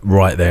were like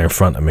right there in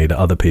front of me that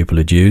other people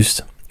had used.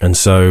 And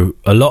so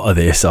a lot of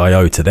this I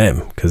owe to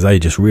them, because they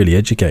just really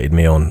educated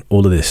me on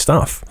all of this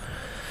stuff.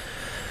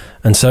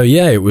 And so,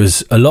 yeah, it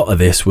was, a lot of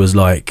this was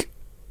like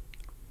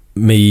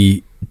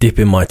me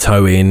dipping my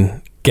toe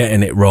in,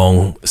 getting it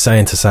wrong,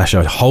 saying to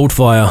Sasha, hold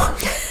fire.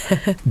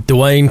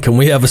 Dwayne, can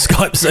we have a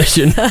Skype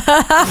session?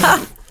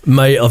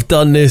 Mate, I've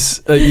done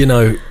this, you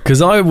know,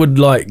 because I would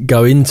like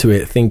go into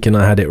it thinking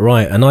I had it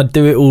right, and I'd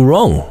do it all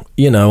wrong.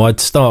 You know, I'd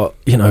start,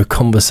 you know,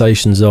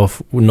 conversations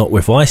off not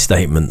with I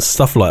statements,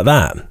 stuff like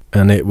that.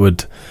 And it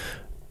would,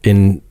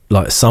 in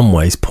like some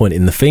ways, point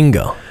in the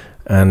finger.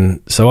 And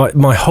so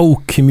my whole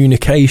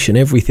communication,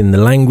 everything, the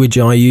language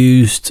I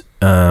used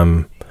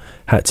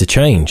had to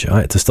change.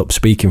 I had to stop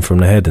speaking from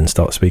the head and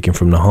start speaking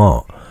from the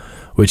heart,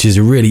 which is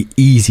a really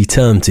easy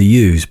term to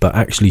use, but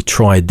actually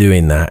try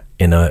doing that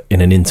in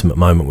an intimate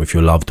moment with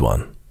your loved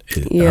one.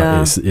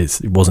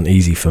 It wasn't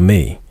easy for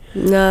me.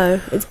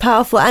 No, it's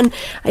powerful. And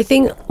I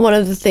think one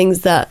of the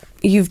things that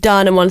you've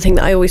done, and one thing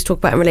that I always talk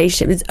about in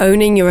relationships, is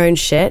owning your own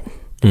shit.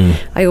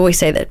 I always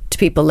say that to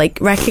people, like,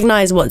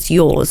 recognize what's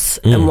yours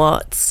and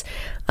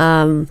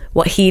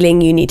what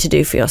healing you need to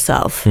do for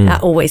yourself.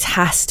 That always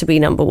has to be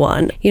number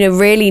one. You know,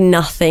 really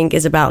nothing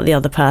is about the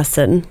other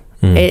person.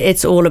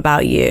 It's all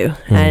about you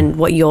and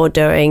what you're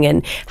doing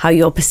and how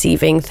you're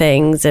perceiving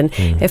things. And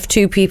if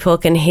two people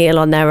can heal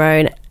on their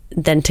own,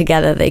 then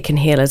together they can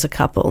heal as a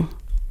couple.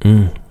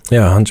 Yeah,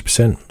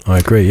 100%. I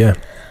agree, yeah.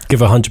 Give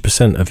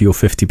 100% of your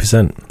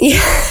 50%.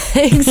 Yeah,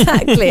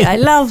 exactly. I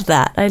love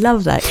that.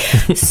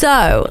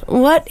 So,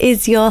 what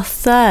is your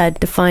third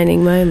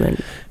defining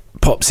moment?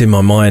 Pops in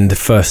my mind, the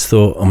first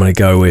thought I'm going to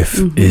go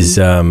with is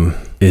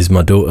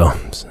my daughter,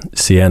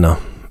 Sienna.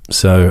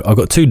 So, I've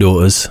got two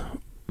daughters,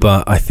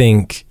 but I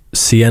think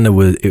Sienna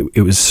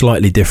was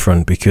slightly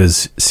different,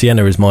 because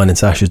Sienna is mine and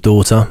Sasha's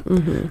daughter.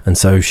 And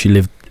so she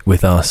lived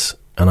with us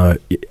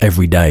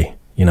every day,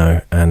 you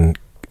know, and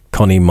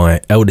Connie, my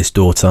eldest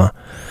daughter,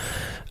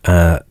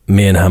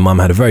 me and her mum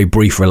had a very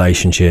brief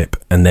relationship,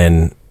 and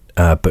then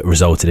but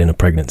resulted in a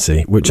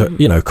pregnancy, which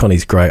you know,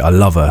 Connie's great, I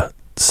love her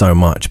so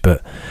much,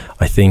 but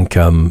I think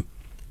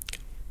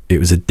it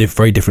was a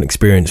very different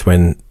experience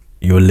when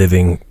you're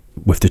living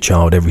with the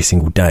child every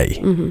single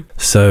day.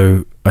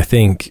 So I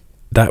think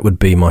that would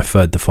be my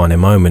third defining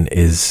moment,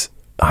 is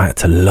I had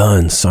to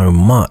learn so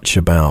much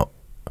about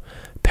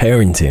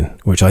parenting,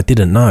 which I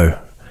didn't know.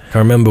 I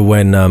remember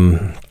when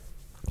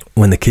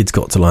the kids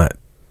got to like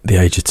the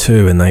age of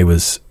 2, and they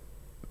was,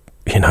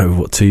 you know,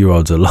 what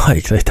 2-year-olds are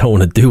like, they don't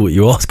want to do what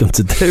you ask them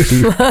to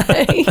do.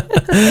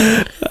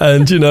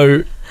 And, you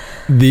know,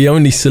 the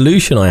only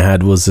solution I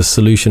had was the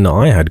solution that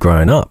I had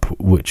growing up,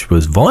 which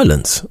was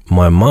violence.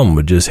 My mum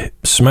would just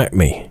smack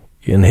me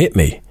and hit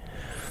me,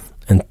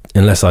 and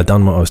unless I'd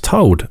done what I was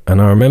told.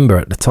 And I remember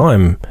at the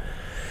time,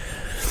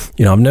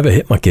 you know, I've never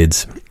hit my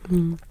kids,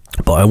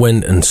 but I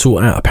went and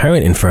sought out a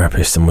parenting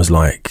therapist and was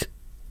like,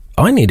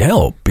 I need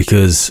help,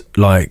 because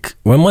like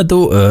when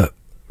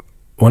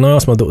I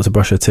asked my daughter to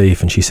brush her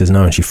teeth and she says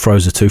no and she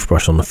throws a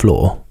toothbrush on the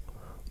floor,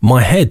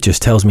 my head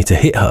just tells me to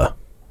hit her.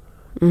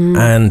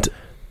 And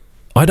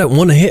I don't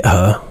want to hit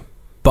her,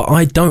 but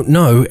I don't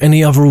know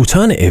any other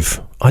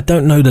alternative. I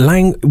don't know the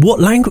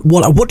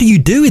what do you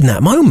do in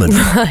that moment?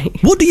 Right.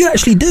 What do you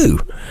actually do?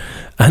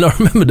 And I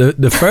remember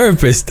the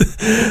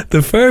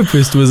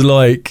therapist was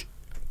like,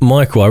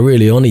 Michael, I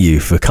really honour you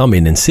for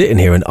coming and sitting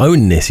here and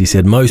owning this. He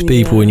said most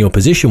people in your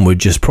position would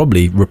just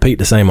probably repeat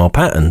the same old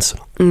patterns.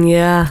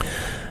 Yeah.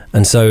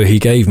 And so he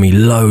gave me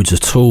loads of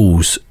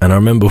tools. And I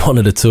remember one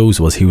of the tools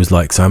was, he was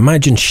like, so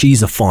imagine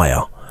she's a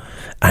fire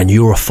and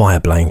you're a fire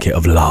blanket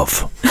of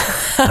love.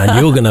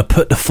 And you're going to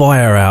put the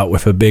fire out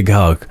with a big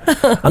hug.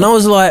 And I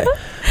was like,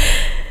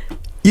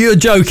 you're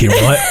joking,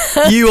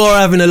 right? You are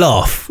having a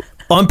laugh.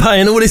 I'm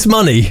paying all this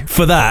money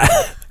for that.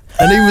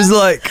 And he was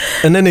like,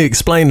 and then he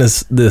explained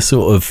the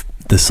sort of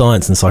the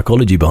science and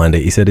psychology behind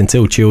it. He said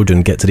until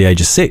children get to the age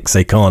of 6,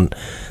 they don't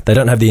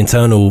have the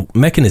internal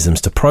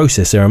mechanisms to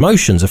process their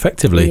emotions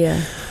effectively.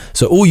 Yeah.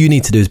 So all you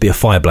need to do is be a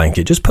fire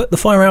blanket. Just put the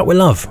fire out with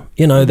love.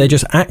 You know, they're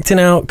just acting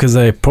out because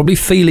they're probably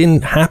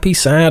feeling happy,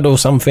 sad or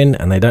something,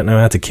 and they don't know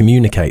how to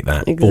communicate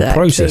that or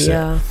process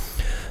it.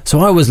 So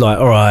I was like,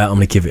 all right, I'm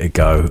going to give it a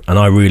go. And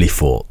I really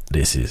thought,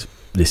 this is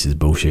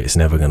bullshit. It's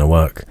never going to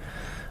work.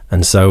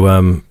 And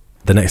so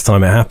the next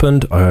time it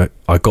happened,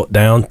 I got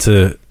down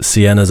to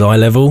Sienna's eye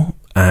level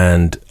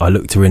and I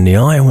looked her in the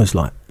eye and was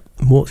like,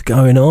 what's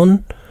going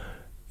on?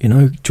 You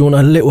know, do you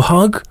want a little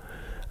hug?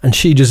 And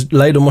she just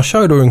laid on my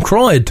shoulder and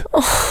cried.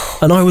 Oh.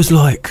 And I was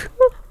like,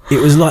 it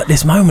was like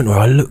this moment where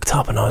I looked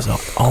up and I was like,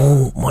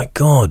 oh my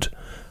God,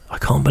 I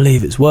can't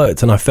believe it's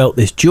worked. And I felt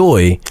this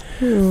joy.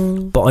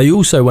 But I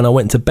also, when I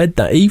went to bed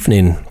that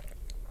evening,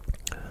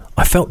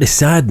 I felt this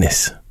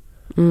sadness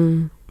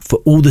for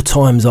all the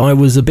times I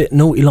was a bit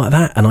naughty like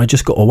that. And I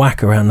just got a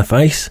whack around the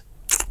face,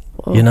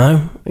 you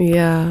know?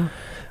 Yeah.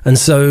 And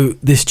so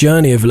this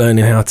journey of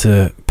learning how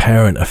to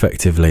parent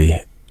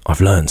effectively, I've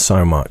learned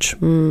so much.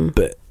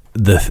 But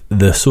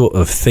the sort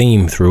of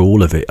theme through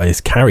all of it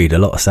has carried a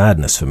lot of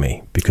sadness for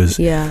me, because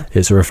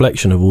it's a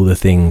reflection of all the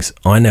things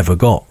I never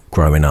got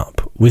growing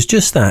up, was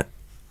just that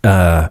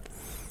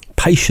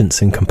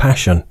patience and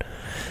compassion,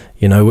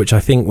 you know, which I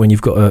think when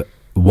you've got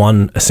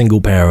a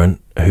single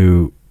parent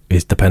who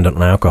is dependent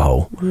on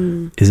alcohol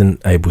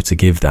isn't able to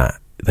give that.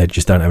 They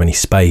just don't have any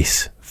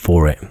space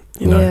for it,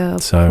 you know. Yeah,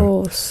 of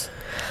course.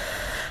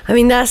 I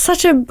mean, that's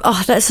such a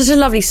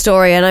lovely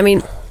story. And I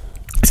mean,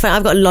 it's funny,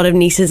 I've got a lot of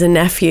nieces and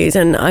nephews,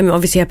 and I'm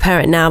obviously a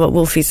parent now, but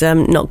Wolfie's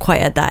not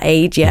quite at that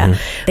age yet.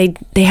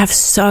 They have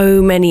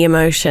so many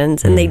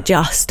emotions, and they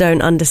just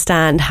don't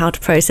understand how to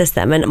process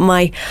them. And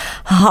my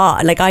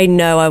heart, like, I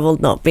know I will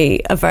not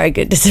be a very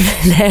good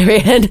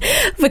disciplinarian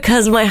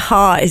because my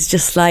heart is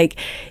just like,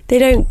 they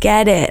don't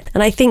get it.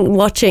 And I think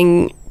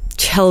watching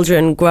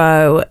children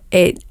grow,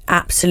 it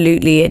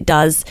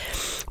does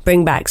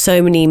bring back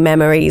so many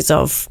memories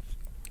of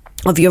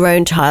your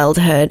own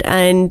childhood,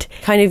 and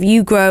kind of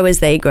you grow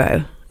as they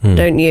grow,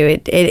 don't you?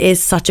 It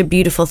is such a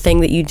beautiful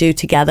thing that you do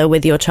together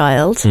with your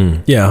child.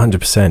 Yeah,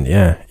 100%.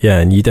 Yeah,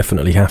 and you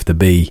definitely have to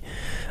be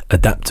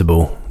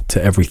adaptable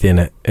to everything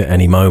at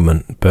any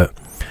moment. But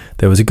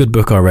there was a good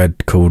book I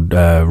read called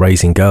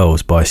Raising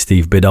Girls by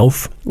Steve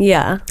Biddulph.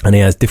 Yeah. And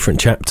he has different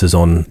chapters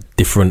on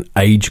different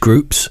age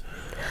groups.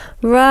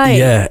 Right.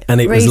 Yeah, and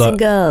it Raising was like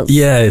Girls.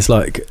 Yeah, it's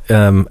like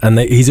and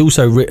he's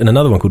also written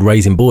another one called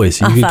Raising Boys,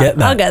 so you could get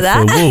that. I'll get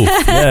that. For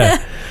Wolf.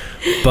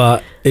 Yeah.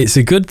 But it's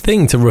a good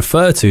thing to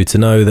refer to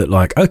know that,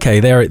 like,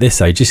 okay, they're at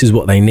this age, this is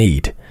what they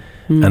need.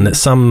 And at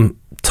some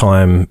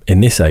time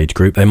in this age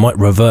group they might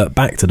revert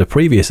back to the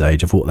previous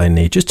age of what they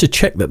need, just to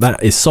check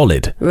that is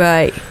solid.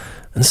 Right.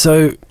 And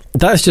so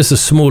that's just a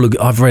smaller,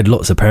 I've read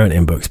lots of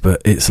parenting books,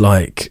 but it's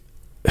like,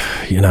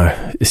 you know,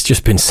 it's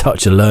just been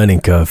such a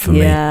learning curve for me.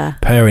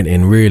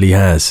 Parenting really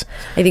has.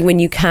 I think when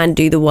you can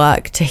do the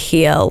work to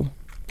heal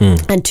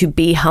and to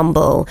be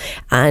humble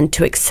and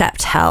to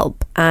accept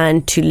help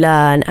and to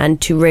learn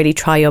and to really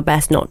try your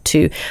best not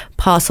to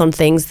pass on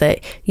things that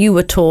you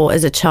were taught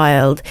as a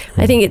child,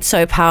 I think it's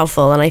so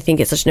powerful, and I think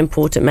it's such an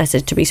important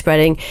message to be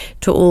spreading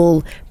to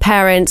all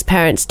parents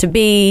to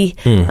be,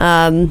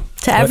 to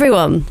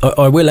everyone.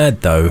 I will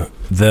add though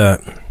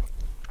that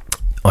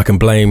I can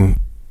blame,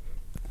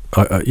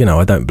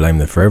 I don't blame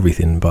them for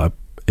everything, but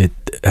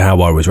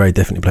how I was raised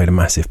definitely played a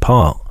massive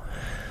part.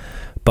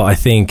 But I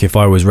think if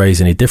I was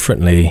raised any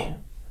differently,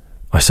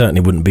 I certainly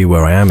wouldn't be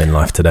where I am in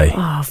life today. Oh,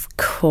 of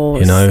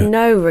course. You know,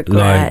 no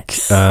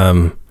regrets.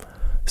 Like,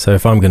 so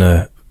if I'm going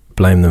to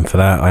blame them for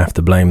that, I have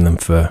to blame them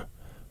for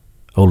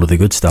all of the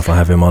good stuff I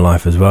have in my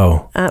life as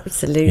well.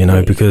 Absolutely. You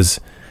know, because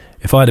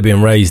if I'd have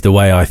been raised the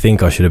way I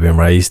think I should have been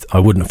raised, I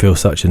wouldn't feel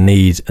such a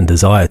need and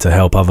desire to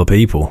help other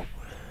people.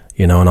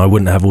 You know, and I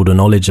wouldn't have all the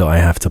knowledge that I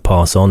have to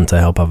pass on to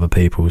help other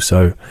people.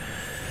 So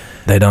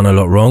they've done a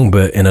lot wrong,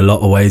 but in a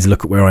lot of ways,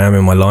 look at where I am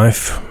in my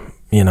life.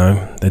 You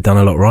know, they've done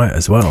a lot right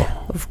as well.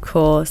 Of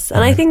course.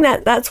 And I think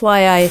that's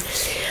why I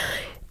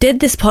did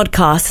this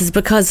podcast, is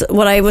because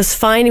what I was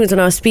finding was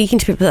when I was speaking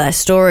to people, their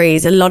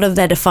stories, a lot of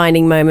their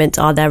defining moments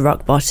are their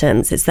rock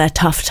bottoms. It's their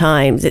tough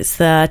times. It's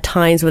the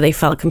times where they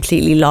felt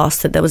completely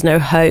lost, that there was no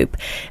hope.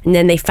 And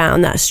then they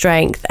found that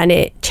strength, and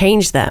it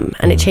changed them.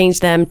 And it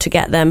changed them to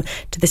get them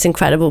to this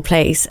incredible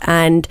place.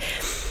 And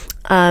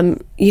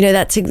you know,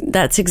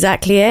 that's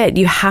exactly it.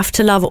 You have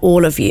to love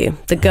all of you,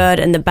 the good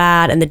and the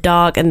bad and the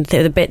dark and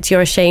the bits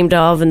you're ashamed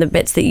of and the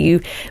bits that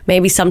you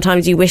maybe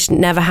sometimes you wish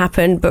never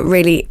happened, but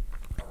really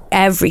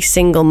every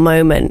single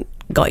moment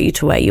got you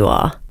to where you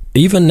are.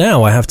 Even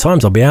now, I have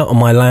times I'll be out on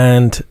my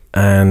land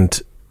and,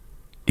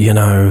 you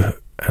know,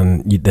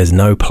 and there's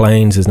no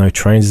planes, there's no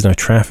trains, there's no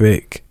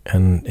traffic,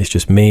 and it's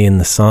just me and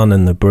the sun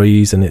and the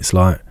breeze, and it's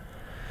like,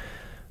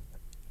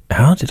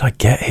 how did I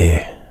get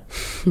here?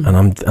 And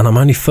I'm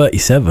only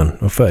 37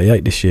 or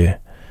 38 this year.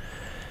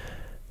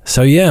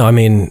 So yeah, I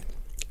mean,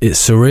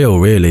 it's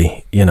surreal,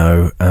 really, you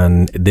know,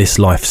 and this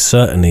life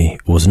certainly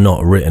was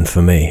not written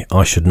for me.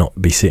 I should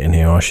not be sitting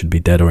here. I should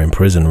be dead or in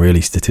prison, really,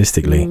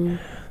 statistically.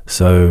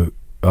 So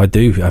I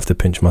do have to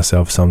pinch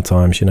myself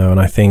sometimes, you know, and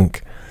I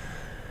think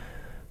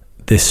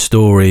this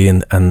story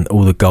and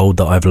all the gold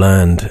that I've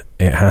learned,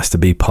 it has to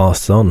be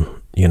passed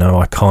on. You know,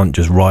 I can't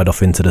just ride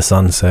off into the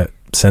sunset,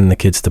 send the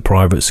kids to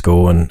private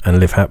school and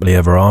live happily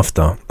ever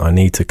after. I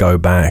need to go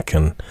back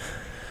and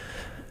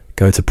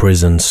go to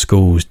prisons,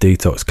 schools,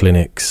 detox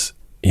clinics,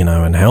 you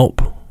know, and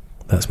help.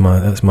 That's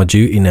my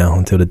duty now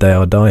until the day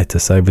I die, to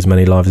save as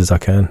many lives as I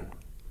can.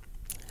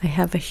 I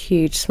have a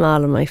huge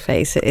smile on my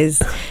face.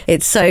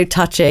 It's so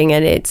touching,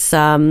 and it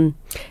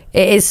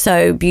is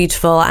so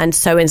beautiful and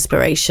so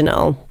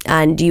inspirational,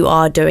 and you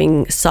are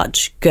doing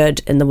such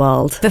good in the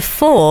world.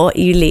 Before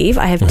you leave,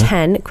 I have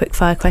 10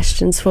 quickfire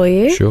questions for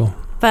you. Sure.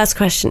 First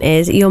question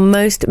is your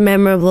most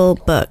memorable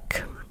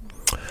book.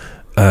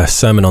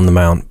 Sermon on the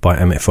Mount by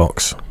Emmett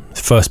Fox.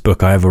 First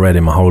book I ever read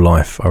in my whole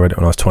life. I read it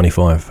when I was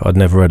 25. I'd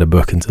never read a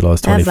book until I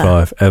was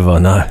 25. Ever,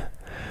 no.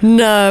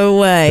 No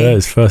way. Yeah,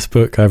 it's the first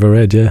book I ever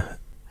read, yeah.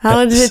 How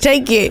long did it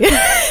take you?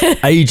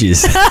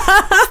 Ages.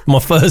 My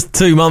first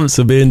 2 months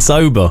of being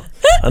sober,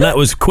 and that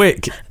was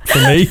quick for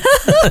me.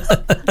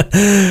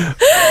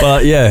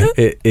 But yeah,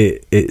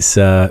 it's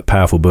a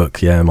powerful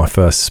book. Yeah, my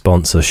first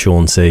sponsor,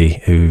 Sean C.,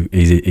 who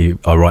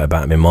I write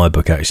about him in my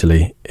book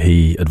actually,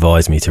 he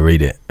advised me to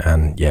read it,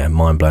 and yeah,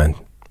 mind blown.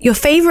 Your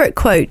favourite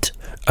quote?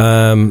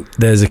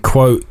 There's a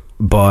quote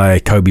by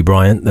Kobe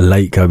Bryant, the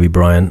late Kobe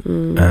Bryant,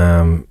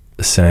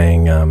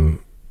 saying,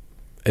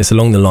 it's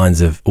along the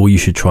lines of, all you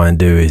should try and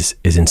do is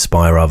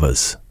inspire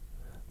others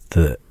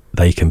that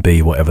they can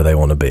be whatever they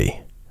want to be.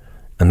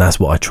 And that's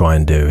what I try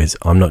and do. Is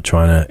I'm not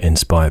trying to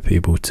inspire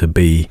people to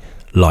be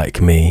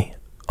like me.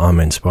 I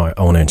want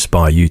to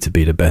inspire you to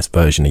be the best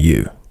version of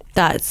you.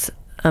 That's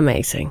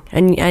amazing.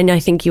 And I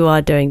think you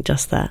are doing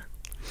just that.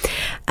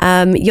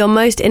 Your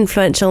most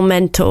influential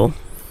mentor?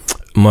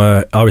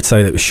 I would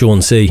say that was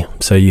Sean C.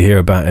 So you hear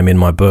about him in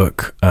my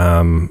book.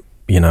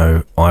 You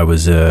know, I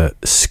was a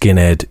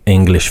skinhead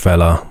English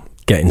fella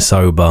getting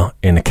sober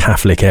in a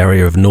Catholic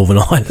area of Northern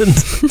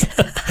Ireland.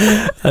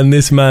 And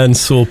this man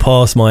saw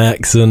past my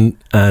accent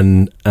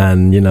and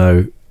you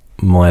know,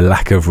 my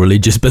lack of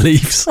religious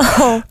beliefs.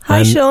 Oh,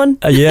 hi, Sean.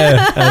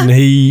 Yeah, and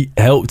he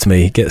helped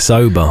me get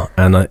sober.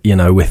 And, you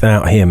know,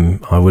 without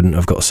him, I wouldn't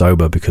have got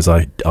sober because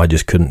I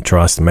just couldn't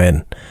trust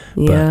men.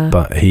 Yeah.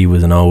 But he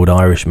was an old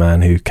Irish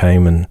man who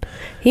came and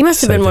he must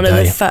have been one of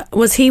the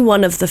was he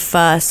one of the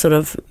first sort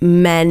of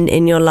men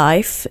in your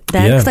life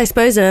then? Because I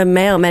suppose a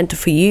male mentor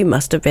for you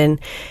must have been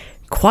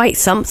quite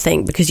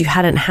something, because you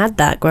hadn't had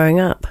that growing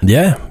up.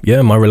 Yeah,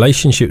 my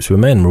relationships with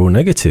men were all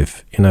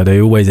negative. You know,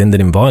 they always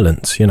ended in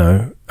violence. You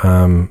know,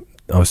 I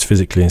was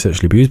physically and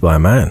sexually abused by a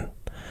man,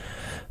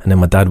 and then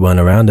my dad weren't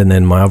around, and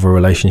then my other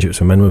relationships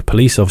with men were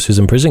police officers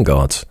and prison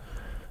guards.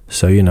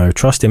 So, you know,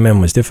 trusting men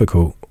was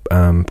difficult,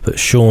 but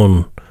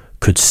Sean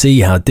could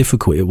see how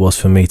difficult it was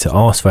for me to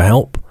ask for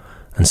help,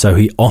 and so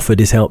he offered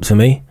his help to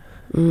me,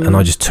 and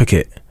I just took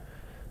it.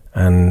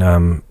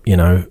 And you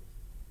know,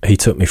 he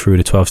took me through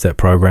the 12-step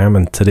program,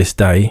 and to this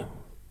day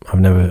I've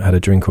never had a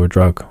drink or a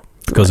drug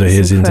because of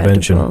his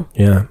intervention.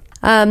 Yeah.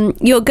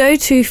 Your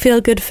go-to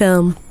feel-good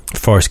film?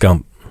 Forrest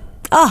Gump.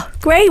 Oh,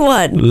 great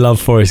one. Love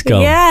Forrest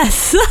Gump.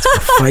 Yes.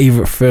 It's my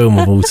favourite film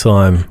of all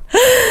time.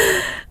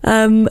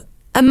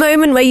 A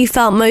moment where you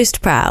felt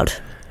most proud?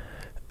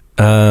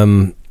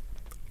 In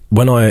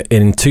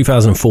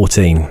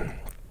 2014,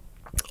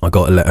 I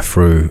got a letter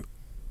through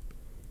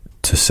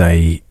to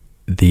say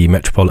the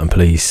Metropolitan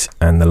Police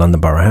and the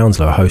London Borough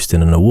Hounslow are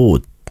hosting an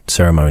award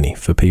ceremony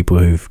for people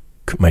who've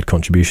made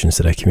contributions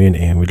to their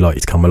community, and we'd like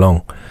you to come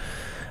along.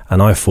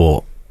 And I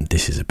thought,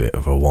 this is a bit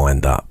of a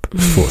wind up.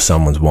 Thought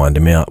someone's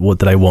winding me up. What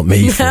do they want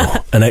me for?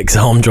 An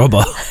ex-armed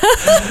robber?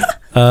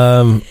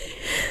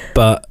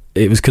 But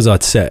it was because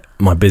I'd set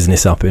my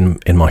business up in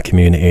my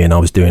community, and I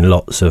was doing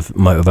lots of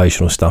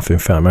motivational stuff in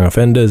family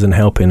offenders and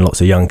helping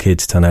lots of young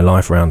kids turn their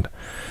life around.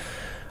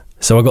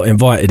 So I got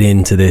invited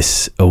into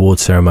this award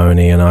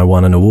ceremony, and I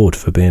won an award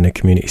for being a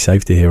community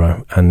safety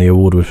hero. And the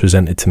award was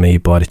presented to me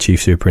by the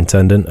Chief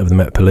Superintendent of the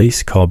Met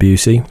Police, Carl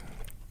Busey.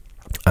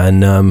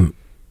 And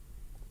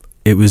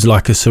it was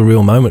like a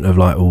surreal moment of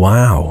like,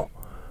 wow,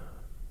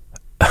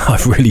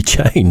 I've really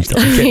changed.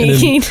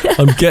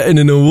 I'm getting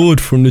an award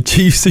from the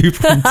Chief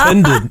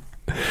Superintendent,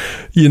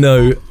 you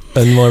know.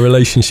 And my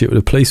relationship with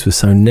the police was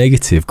so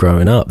negative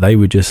growing up. They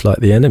were just like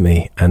the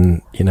enemy.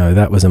 And, you know,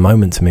 that was a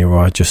moment to me where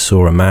I just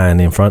saw a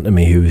man in front of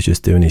me who was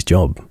just doing his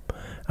job.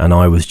 And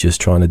I was just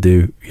trying to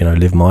do, you know,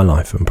 live my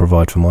life and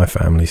provide for my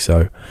family.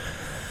 So,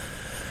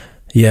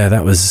 yeah,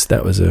 that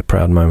was a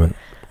proud moment.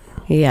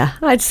 Yeah,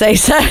 I'd say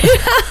so.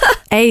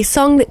 A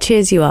song that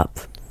cheers you up?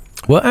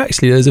 Well,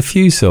 actually, there's a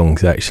few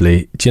songs,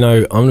 actually. Do you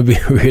know, I'm going to be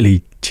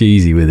really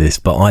cheesy with this,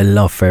 but I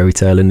love Fairy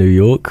Tale in New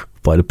York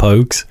by the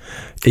Pogues.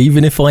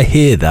 Even if I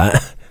hear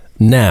that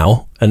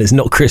now and it's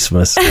not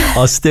Christmas,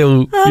 I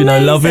still, you know,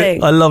 love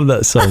it. I love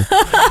that song.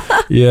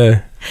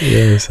 Yeah.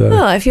 So.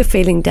 Oh, if you're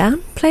feeling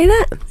down, play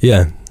that.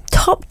 Yeah.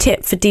 top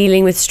tip for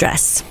dealing with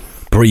stress?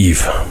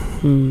 Breathe.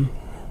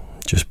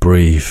 Just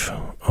breathe.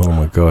 Oh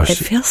my gosh.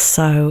 It feels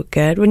so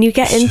good when you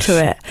get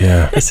into it.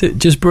 Yeah. That's it.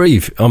 Just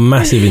breathe. I'm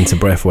massive into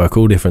breath work,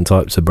 all different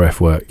types of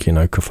breath work, you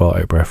know,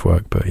 cathartic breath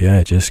work. But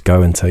yeah, just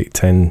go and take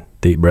 10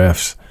 deep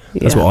breaths.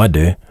 That's what I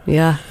do.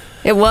 Yeah.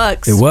 It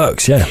works. It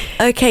works, yeah.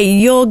 Okay,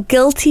 your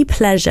guilty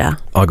pleasure.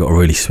 I got a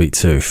really sweet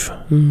tooth.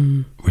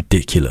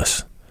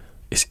 Ridiculous.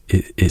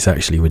 It's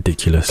actually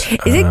ridiculous.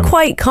 Is it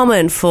quite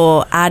common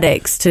for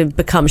addicts to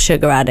become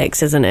sugar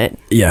addicts, isn't it?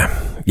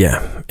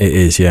 Yeah, it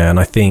is, yeah. And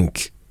I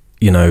think,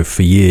 you know,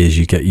 for years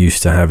you get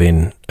used to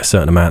having a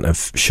certain amount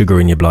of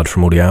sugar in your blood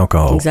from all the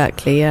alcohol.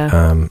 Exactly,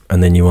 yeah.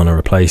 And then you want to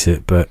replace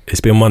it. But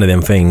it's been one of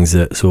them things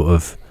that sort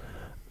of,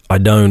 I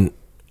don't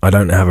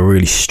have a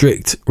really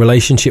strict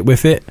relationship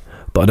with it,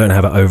 but I don't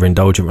have an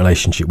overindulgent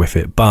relationship with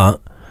it.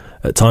 But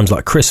at times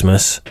like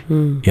Christmas,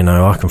 you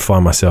know, I can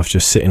find myself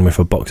just sitting with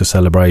a box of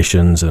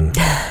Celebrations and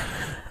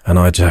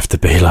I just have to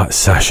be like,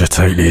 Sasha,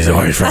 take these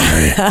away from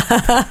me.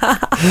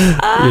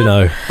 You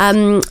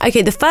know.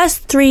 Okay, the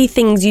first 3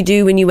 things you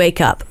do when you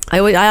wake up. I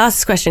ask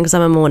this question because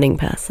I'm a morning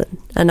person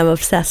and I'm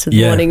obsessed with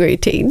morning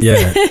routines.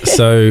 Yeah,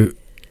 so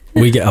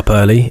we get up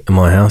early in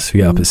my house.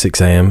 We get up at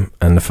 6 a.m.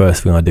 and the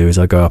first thing I do is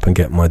I go up and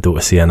get my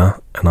daughter Sienna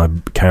and I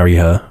carry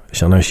her.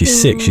 I know she's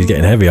sick, she's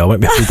getting heavy, I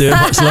won't be able to do it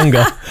much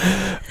longer.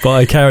 But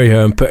I carry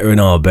her and put her in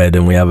our bed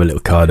and we have a little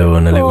cuddle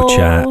and a little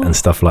chat and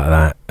stuff like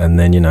that. And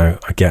then, you know,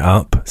 I get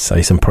up,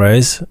 say some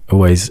prayers,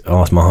 always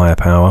ask my higher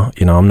power.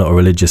 You know, I'm not a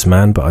religious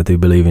man, but I do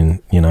believe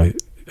in, you know,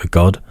 a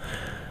God.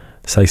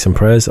 Say some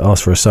prayers,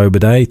 ask for a sober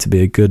day to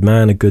be a good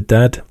man, a good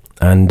dad,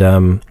 and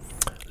a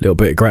little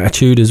bit of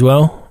gratitude as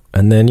well.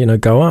 And then, you know,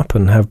 go up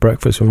and have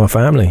breakfast with my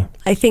family.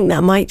 I think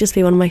that might just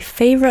be one of my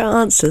favourite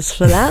answers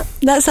for that.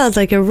 That sounds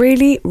like a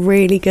really,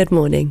 really good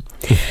morning.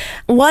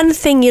 One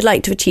thing you'd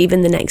like to achieve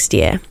in the next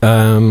year?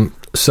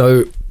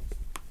 So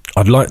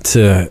I'd like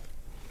to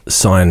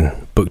sign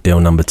book deal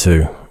number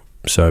 2.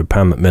 So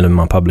Pam Macmillan,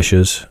 my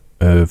publishers,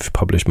 have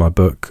published my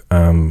book.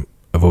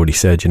 I've already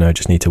said, you know,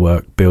 just need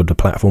to build the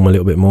platform a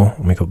little bit more.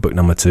 And we've got book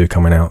number 2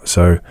 coming out.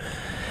 So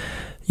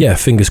yeah,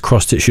 fingers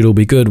crossed it should all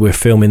be good. We're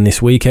filming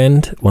this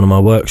weekend, one of my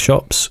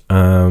workshops.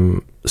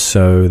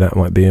 So that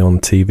might be on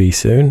TV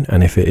soon.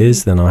 And if it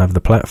is, then I'll have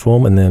the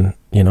platform and then,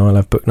 you know, I'll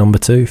have book number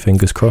 2,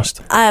 fingers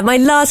crossed. My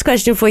last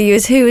question for you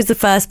is, who is the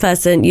first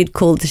person you'd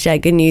call to share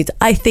good news?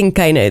 I think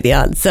I know the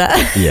answer.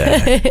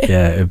 Yeah,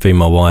 it'd be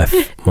my wife,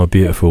 my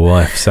beautiful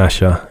wife,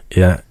 Sasha.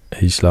 Yeah,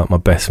 he's like my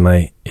best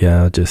mate.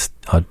 Yeah,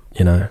 I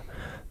you know,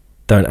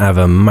 don't have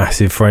a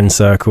massive friend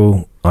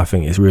circle. I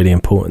think it's really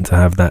important to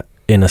have that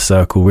inner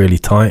circle really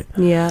tight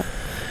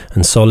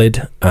and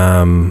solid.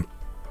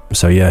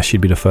 So yeah,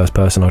 she'd be the first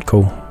person I'd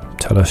call.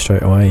 Tell her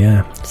straight away.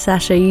 Yeah,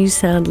 Sasha, you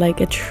sound like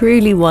a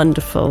truly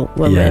wonderful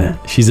woman.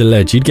 Yeah, she's a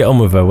ledge. You'd get on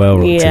with her well,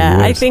 Roxy. Yeah,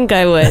 I think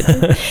I would.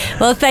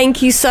 Well,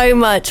 thank you so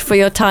much for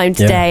your time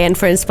today and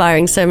for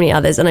inspiring so many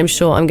others, and I'm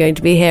sure I'm going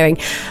to be hearing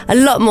a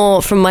lot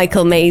more from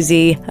Michael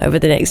Maisey over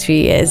the next few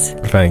years.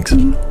 Thanks.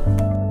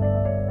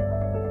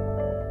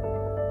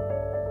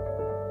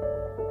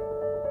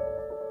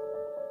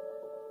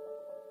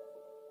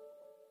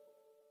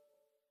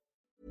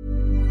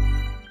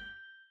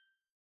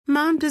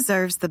 Mom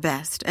deserves the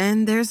best,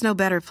 and there's no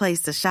better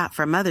place to shop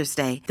for Mother's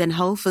Day than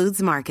Whole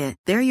Foods Market.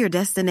 They're your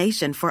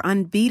destination for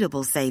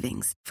unbeatable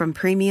savings, from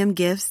premium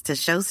gifts to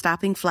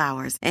show-stopping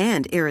flowers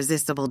and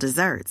irresistible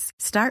desserts.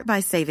 Start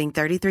by saving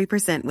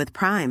 33% with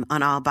Prime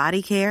on all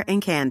body care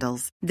and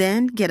candles.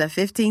 Then get a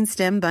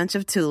 15-stem bunch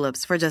of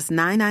tulips for just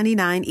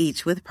 $9.99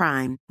 each with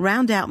Prime.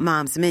 Round out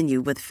Mom's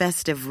menu with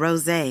festive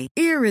rosé,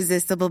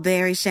 irresistible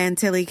berry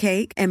chantilly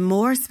cake, and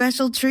more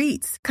special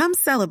treats. Come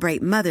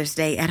celebrate Mother's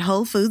Day at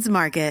Whole Foods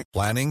Market.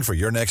 Planning for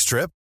your next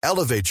trip?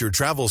 Elevate your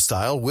travel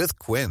style with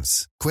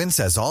Quince. Quince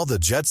has all the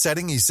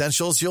jet-setting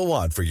essentials you'll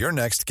want for your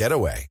next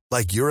getaway,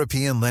 like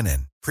European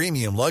linen,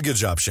 premium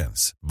luggage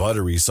options,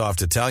 buttery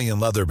soft Italian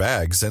leather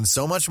bags, and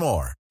so much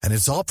more. And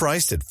it's all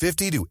priced at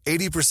 50 to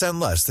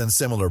 80% less than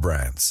similar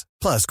brands.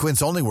 Plus,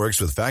 Quince only works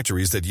with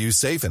factories that use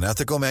safe and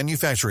ethical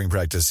manufacturing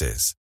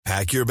practices.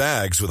 Pack your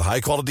bags with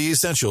high-quality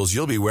essentials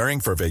you'll be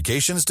wearing for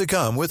vacations to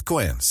come with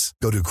Quince.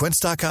 Go to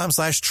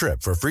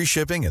quince.com/trip for free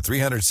shipping and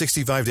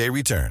 365-day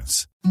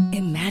returns.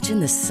 Imagine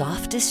the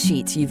softest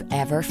sheets you've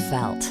ever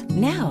felt.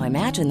 Now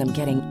imagine them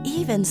getting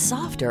even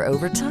softer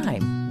over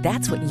time.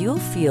 That's what you'll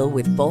feel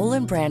with Boll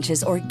 &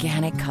 Branch's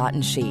organic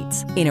cotton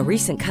sheets. In a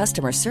recent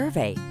customer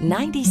survey,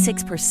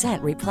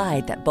 96%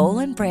 replied that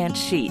Boll & Branch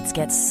sheets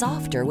get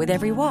softer with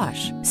every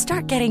wash.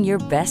 Start getting your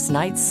best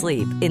night's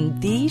sleep in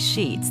these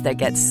sheets that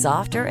get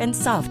softer and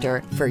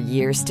softer for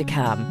years to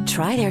come.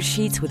 Try their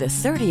sheets with a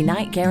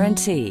 30-night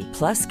guarantee.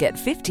 Plus, get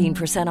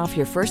 15% off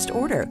your first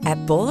order at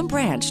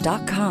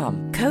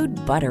bollandbranch.com. Code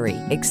BUTTERY.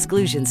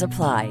 Exclusions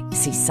apply.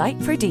 See site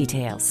for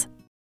details.